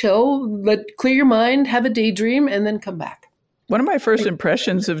 chill, clear your mind, have a daydream, and then come back. One of my first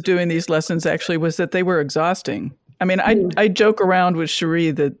impressions of doing these lessons actually was that they were exhausting. I mean, I joke around with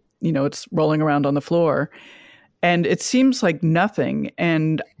Cherie that, it's rolling around on the floor and it seems like nothing.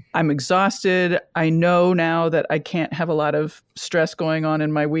 And I'm exhausted. I know now that I can't have a lot of stress going on in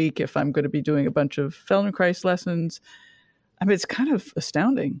my week if I'm going to be doing a bunch of Feldenkrais lessons. I mean, it's kind of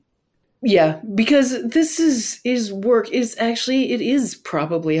astounding. Yeah, because this is work it is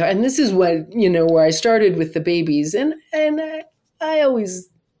probably hard. And this is what, where I started with the babies. And I always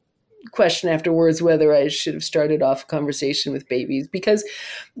question afterwards whether I should have started off a conversation with babies because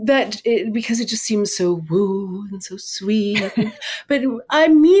it just seems so woo and so sweet. But I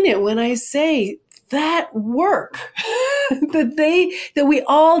mean it when I say that work that we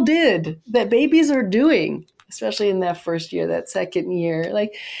all did, that babies are doing, especially in that first year, that second year,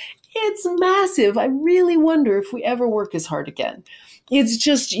 like it's massive. I really wonder if we ever work as hard again. It's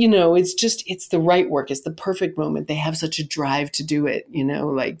just, it's the right work. It's the perfect moment. They have such a drive to do it,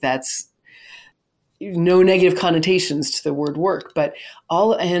 like that's no negative connotations to the word work, but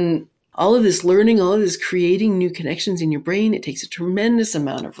all of this learning, all of this creating new connections in your brain, it takes a tremendous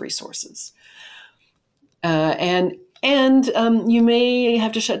amount of resources. And you may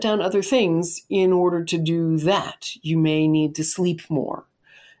have to shut down other things in order to do that. You may need to sleep more.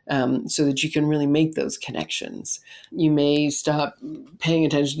 So that you can really make those connections. You may stop paying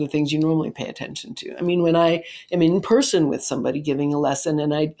attention to things you normally pay attention to. I mean, when I am in person with somebody giving a lesson,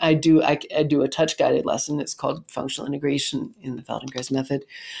 and I do a touch-guided lesson, it's called functional integration in the Feldenkrais method,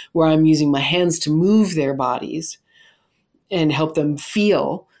 where I'm using my hands to move their bodies and help them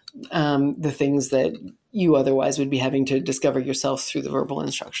feel the things that you otherwise would be having to discover yourself through the verbal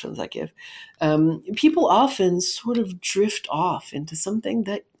instructions I give. People often sort of drift off into something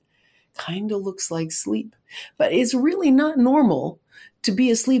that kind of looks like sleep, but it's really not normal to be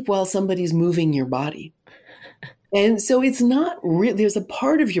asleep while somebody's moving your body. And so it's not real. There's a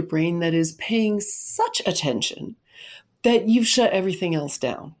part of your brain that is paying such attention that you've shut everything else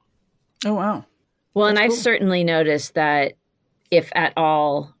down. Oh, wow. Well, That's and I've cool. certainly noticed that if at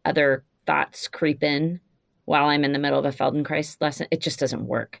all other thoughts creep in while I'm in the middle of a Feldenkrais lesson, it just doesn't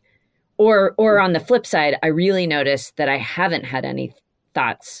work. Or on the flip side, I really noticed that I haven't had any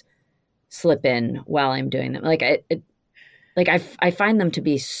thoughts slip in while I'm doing them. I find them to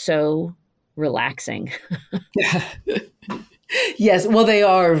be so relaxing. Yes. Well, they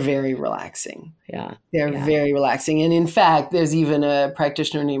are very relaxing. Yeah. They're very relaxing. And in fact, there's even a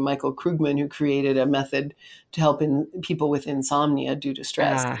practitioner named Michael Krugman who created a method to help people with insomnia due to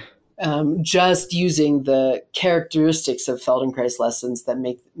stress. Just using the characteristics of Feldenkrais lessons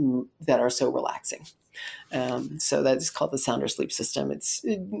that are so relaxing. So that's called the Sounder Sleep System.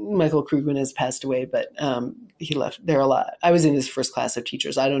 Michael Krugman has passed away, but he left. There are a lot. I was in his first class of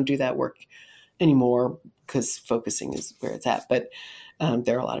teachers. I don't do that work anymore because focusing is where it's at. But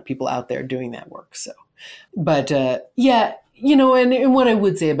there are a lot of people out there doing that work. So, but and what I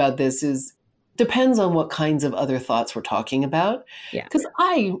would say about this is depends on what kinds of other thoughts we're talking about. Yeah. Because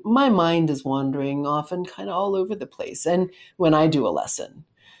my mind is wandering often kind of all over the place. And when I do a lesson,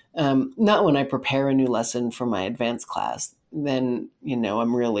 not when I prepare a new lesson for my advanced class, then,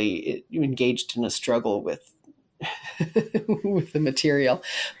 I'm really engaged in a struggle with, with the material.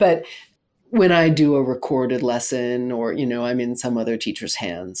 But when I do a recorded lesson or, I'm in some other teacher's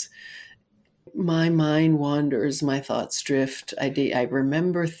hands, my mind wanders, my thoughts drift. I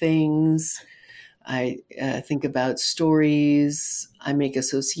remember things. I think about stories. I make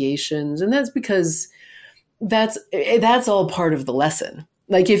associations. And that's because that's all part of the lesson.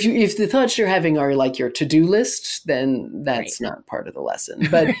 Like if the thoughts you're having are like your to-do list, then that's not part of the lesson.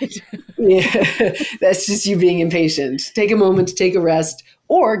 But yeah, that's just you being impatient. Take a moment to take a rest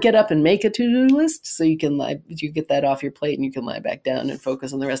or get up and make a to-do list so you get that off your plate and you can lie back down and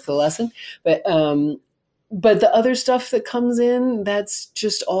focus on the rest of the lesson. But the other stuff that comes in, that's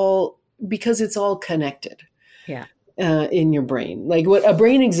just all because it's all connected. Yeah. in your brain. Like what a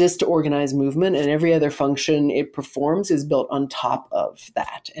brain exists to organize movement, and every other function it performs is built on top of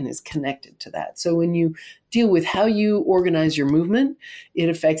that and is connected to that. So when you deal with how you organize your movement, it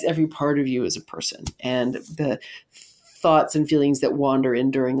affects every part of you as a person. And the thoughts and feelings that wander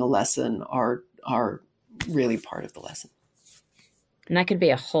in during a lesson are really part of the lesson. And that could be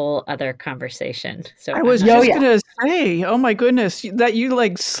a whole other conversation. So I was just going to say, oh my goodness, that you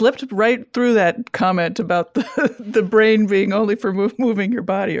like slipped right through that comment about the brain being only for moving your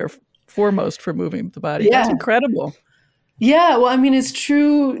body, or foremost for moving the body. Yeah. That's incredible. Yeah, well, I mean, it's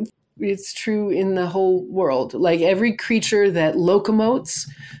true. It's true in the whole world. Like every creature that locomotes,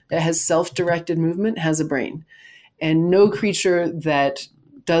 that has self-directed movement, has a brain. And no creature that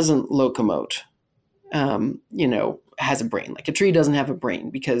doesn't locomote, has a brain. Like a tree doesn't have a brain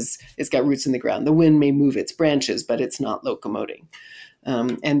because it's got roots in the ground. The wind may move its branches, but it's not locomoting.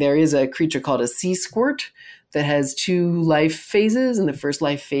 And there is a creature called a sea squirt that has 2 life phases. In the first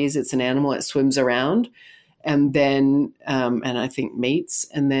life phase, it's an animal that swims around, and then, and I think mates,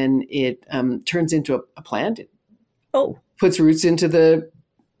 and then it turns into a plant. It puts roots into the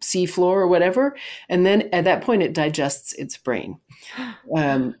sea floor or whatever. And then at that point, it digests its brain.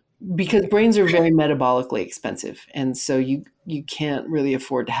 Because brains are very metabolically expensive. And so you can't really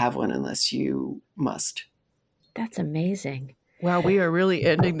afford to have one unless you must. That's amazing. Wow, we are really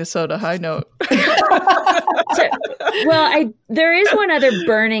ending this on a high note. There is one other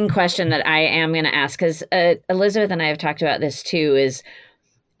burning question that I am going to ask, because Elizabeth and I have talked about this too,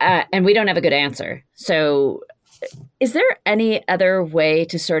 and we don't have a good answer. So is there any other way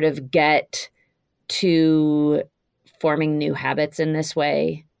to sort of get to forming new habits in this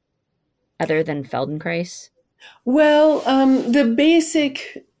way, other than Feldenkrais? Well, the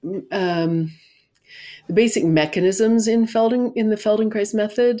basic mechanisms in the Feldenkrais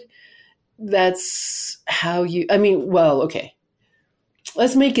method, that's how okay.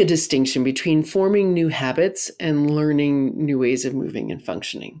 Let's make a distinction between forming new habits and learning new ways of moving and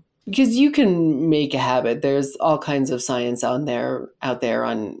functioning. Because you can make a habit. There's all kinds of science out there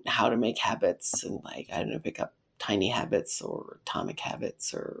on how to make habits, and pick up tiny habits or atomic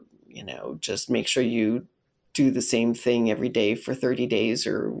habits, or just make sure you do the same thing every day for 30 days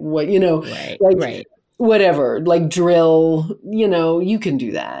or what, right. Whatever, like drill, you can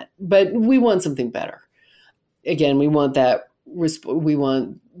do that. But we want something better. Again, we want we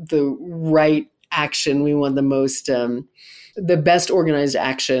want the right action. We want the most, the best organized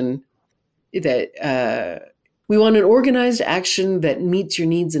action that, we want an organized action that meets your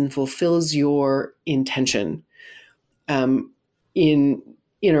needs and fulfills your intention in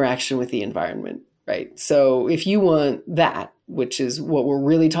interaction with the environment, right? So if you want that, which is what we're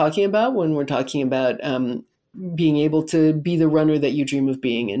really talking about when we're talking about being able to be the runner that you dream of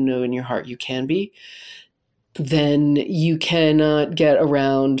being and know in your heart you can be, then you cannot get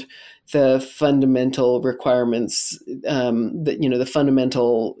around the fundamental requirements, the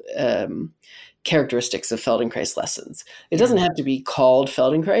fundamental characteristics of Feldenkrais lessons. It doesn't have to be called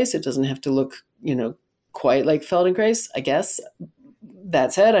Feldenkrais. It doesn't have to look, quite like Feldenkrais, I guess.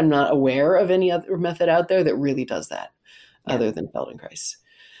 That said, I'm not aware of any other method out there that really does that other than Feldenkrais.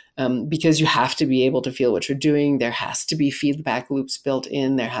 Because you have to be able to feel what you're doing. There has to be feedback loops built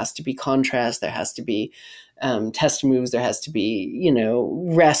in. There has to be contrast. There has to be test moves. There has to be,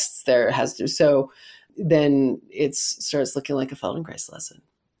 rests. So then it starts looking like a Feldenkrais lesson.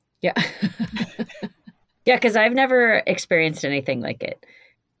 Yeah. Yeah, because I've never experienced anything like it.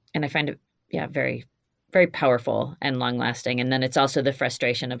 And I find it, very, very powerful and long lasting. And then it's also the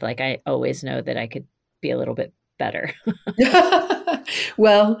frustration of I always know that I could be a little bit better.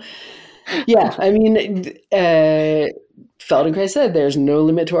 Well, yeah, Feldenkrais said there's no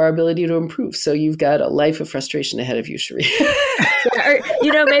limit to our ability to improve. So you've got a life of frustration ahead of you, Cherie.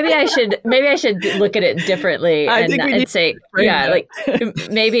 Maybe I should look at it differently and say,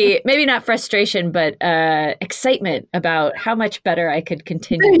 maybe not frustration, but excitement about how much better I could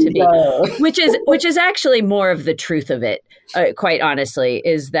continue to be, which is actually more of the truth of it. Quite honestly,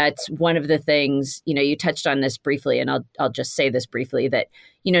 is that's one of the things, you touched on this briefly, and I'll just say this briefly, that,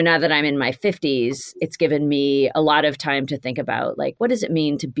 now that I'm in my 50s, it's given me a lot of time to think about, what does it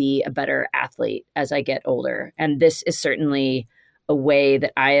mean to be a better athlete as I get older? And this is certainly a way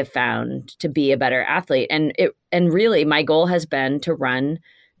that I have found to be a better athlete. And really my goal has been to run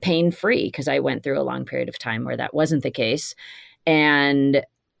pain-free, because I went through a long period of time where that wasn't the case. And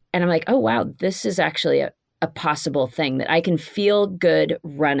I'm like, oh, wow, this is actually a possible thing, that I can feel good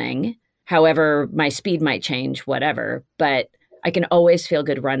running. However, my speed might change, whatever, but I can always feel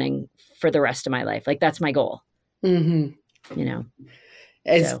good running for the rest of my life. That's my goal. Mm-hmm.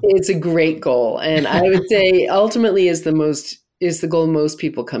 It's a great goal. And I would say ultimately is the goal most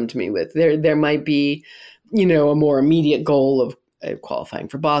people come to me with. There might be, a more immediate goal of qualifying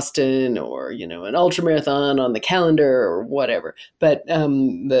for Boston or, an ultramarathon on the calendar or whatever. But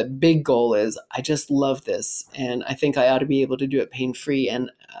the big goal is I just love this and I think I ought to be able to do it pain-free.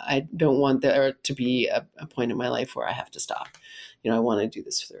 And I don't want there to be a point in my life where I have to stop. I want to do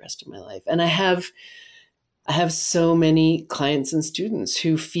this for the rest of my life. And I have so many clients and students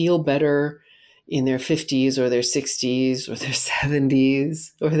who feel better in their 50s or their 60s or their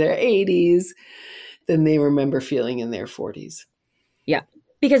 70s or their 80s than they remember feeling in their 40s. Yeah.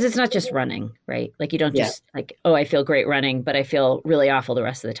 Because it's not just running, right? Like you don't just I feel great running, but I feel really awful the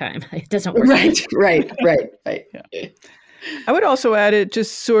rest of the time. It doesn't work. Right. Yeah. I would also add it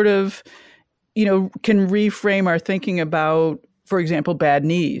just sort of, can reframe our thinking about, for example, bad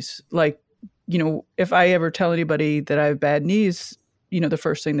knees. Like, if I ever tell anybody that I have bad knees, the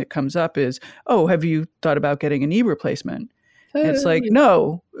first thing that comes up is, oh, have you thought about getting a knee replacement? And it's like,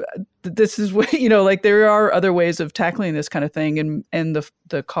 no, this is what, like there are other ways of tackling this kind of thing. And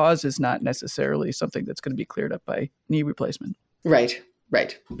the cause is not necessarily something that's going to be cleared up by knee replacement. Right.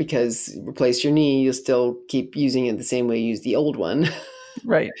 Because replace your knee, you'll still keep using it the same way you use the old one.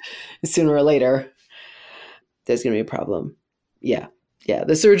 Right. Sooner or later, there's going to be a problem. Yeah.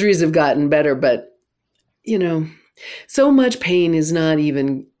 The surgeries have gotten better, but, so much pain is not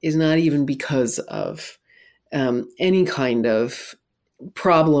even because of any kind of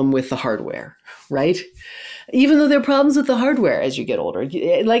problem with the hardware, right? Even though there are problems with the hardware as you get older,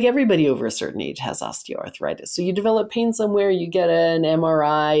 like everybody over a certain age has osteoarthritis. So you develop pain somewhere, you get an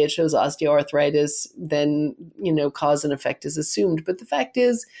MRI, it shows osteoarthritis, then, cause and effect is assumed. But the fact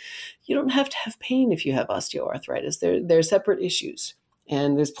is, you don't have to have pain if you have osteoarthritis. They're separate issues.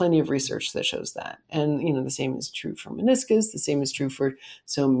 And there's plenty of research that shows that. And, the same is true for meniscus. The same is true for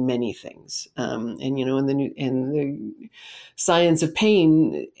so many things. And the science of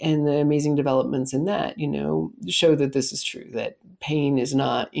pain and the amazing developments in that, show that this is true, that pain is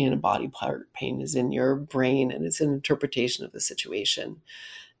not in a body part. Pain is in your brain and it's an interpretation of the situation.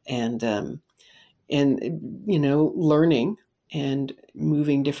 And learning and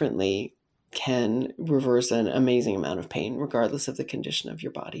moving differently can reverse an amazing amount of pain, regardless of the condition of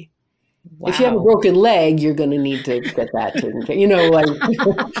your body. Wow. If you have a broken leg, you're going to need to get that taken care.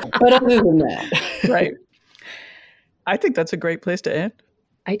 But other than that. Right. I think that's a great place to end.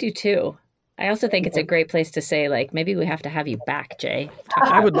 I do too. I also think it's a great place to say, maybe we have to have you back, Jay.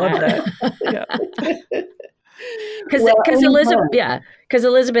 I would love that. Yeah. Because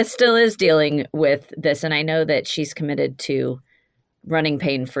Elizabeth still is dealing with this. And I know that she's committed to running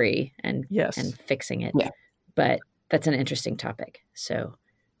pain-free and fixing it. Yeah. But that's an interesting topic.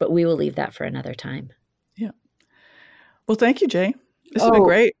 But we will leave that for another time. Yeah. Well, thank you, Jay. This has been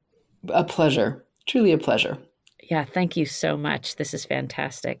great. A pleasure. Truly a pleasure. Yeah. Thank you so much. This is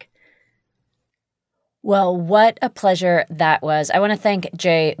fantastic. Well, what a pleasure that was. I want to thank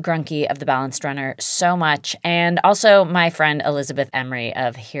Jay Grunke of The Balanced Runner so much, and also my friend Elizabeth Emery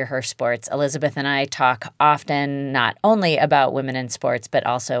of Hear Her Sports. Elizabeth and I talk often not only about women in sports, but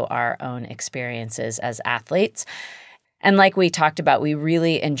also our own experiences as athletes. And like we talked about, we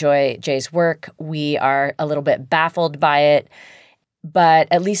really enjoy Jay's work. We are a little bit baffled by it. But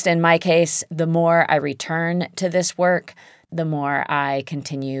at least in my case, the more I return to this work, the more I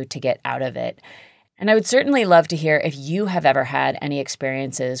continue to get out of it. And I would certainly love to hear if you have ever had any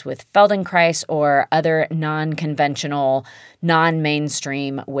experiences with Feldenkrais or other non-conventional,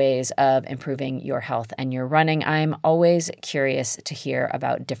 non-mainstream ways of improving your health and your running. I'm always curious to hear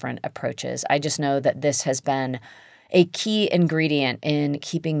about different approaches. I just know that this has been a key ingredient in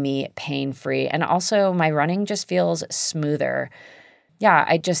keeping me pain-free. And also my running just feels smoother. Yeah,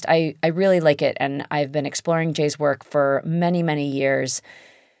 I really like it. And I've been exploring Jay's work for many, many years.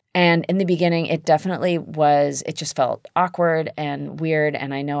 And in the beginning, it just felt awkward and weird.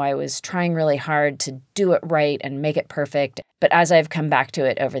 And I know I was trying really hard to do it right and make it perfect. But as I've come back to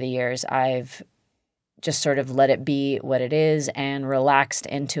it over the years, I've just sort of let it be what it is and relaxed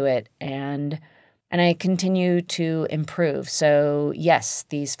into it. And I continue to improve. So yes,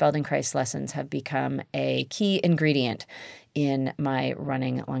 these Feldenkrais lessons have become a key ingredient in my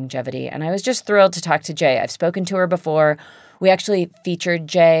running longevity. And I was just thrilled to talk to Jay. I've spoken to her before. We actually featured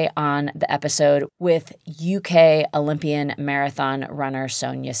Jay on the episode with UK Olympian marathon runner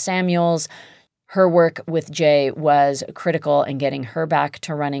Sonia Samuels. Her work with Jay was critical in getting her back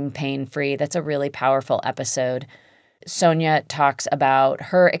to running pain-free. That's a really powerful episode. Sonia talks about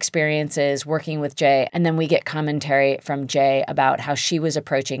her experiences working with Jay, and then we get commentary from Jay about how she was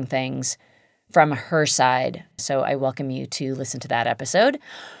approaching things from her side. So I welcome you to listen to that episode.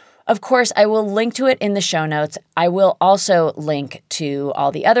 Of course, I will link to it in the show notes. I will also link to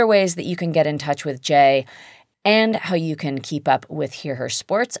all the other ways that you can get in touch with Jay and how you can keep up with Hear Her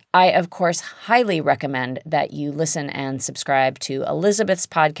Sports. I, of course, highly recommend that you listen and subscribe to Elizabeth's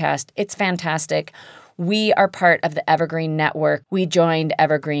podcast. It's fantastic. We are part of the Evergreen Network. We joined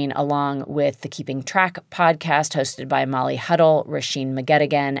Evergreen along with the Keeping Track podcast hosted by Molly Huddle, Rasheen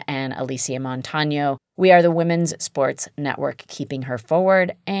McGettigan, and Alicia Montano. We are the Women's Sports Network keeping her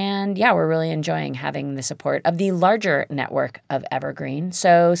forward. And yeah, we're really enjoying having the support of the larger network of Evergreen.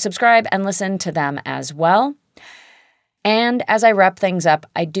 So subscribe and listen to them as well. And as I wrap things up,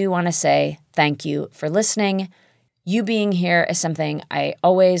 I do want to say thank you for listening. You being here is something I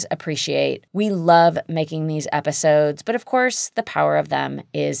always appreciate. We love making these episodes, but of course, the power of them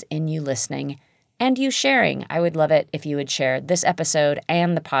is in you listening and you sharing. I would love it if you would share this episode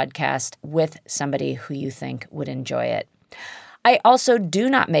and the podcast with somebody who you think would enjoy it. I also do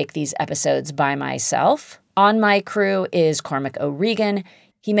not make these episodes by myself. On my crew is Cormac O'Regan.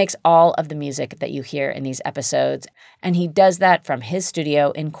 He makes all of the music that you hear in these episodes, and he does that from his studio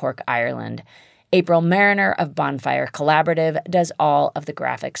in Cork, Ireland. April Mariner of Bonfire Collaborative does all of the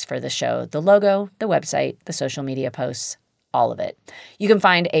graphics for the show, the logo, the website, the social media posts, all of it. You can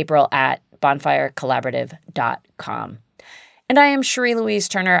find April at bonfirecollaborative.com. And I am Cherie Louise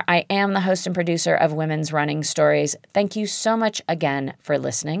Turner. I am the host and producer of Women's Running Stories. Thank you so much again for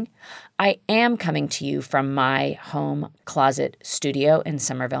listening. I am coming to you from my home closet studio in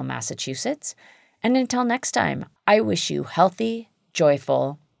Somerville, Massachusetts. And until next time, I wish you healthy,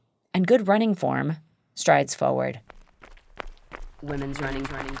 joyful, and good running form strides forward. Women's running.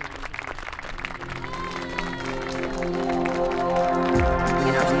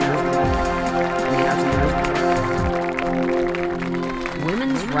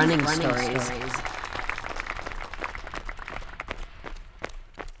 Women's running stories.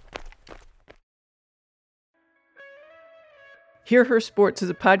 Hear Her Sports is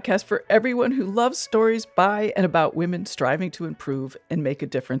a podcast for everyone who loves stories by and about women striving to improve and make a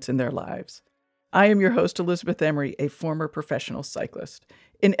difference in their lives. I am your host, Elizabeth Emery, a former professional cyclist.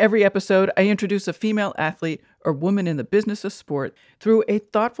 In every episode, I introduce a female athlete or woman in the business of sport through a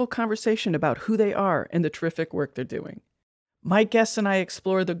thoughtful conversation about who they are and the terrific work they're doing. My guests and I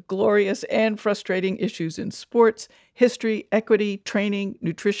explore the glorious and frustrating issues in sports, history, equity, training,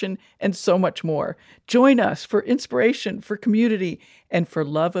 nutrition, and so much more. Join us for inspiration, for community, and for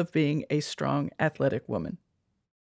love of being a strong, athletic woman.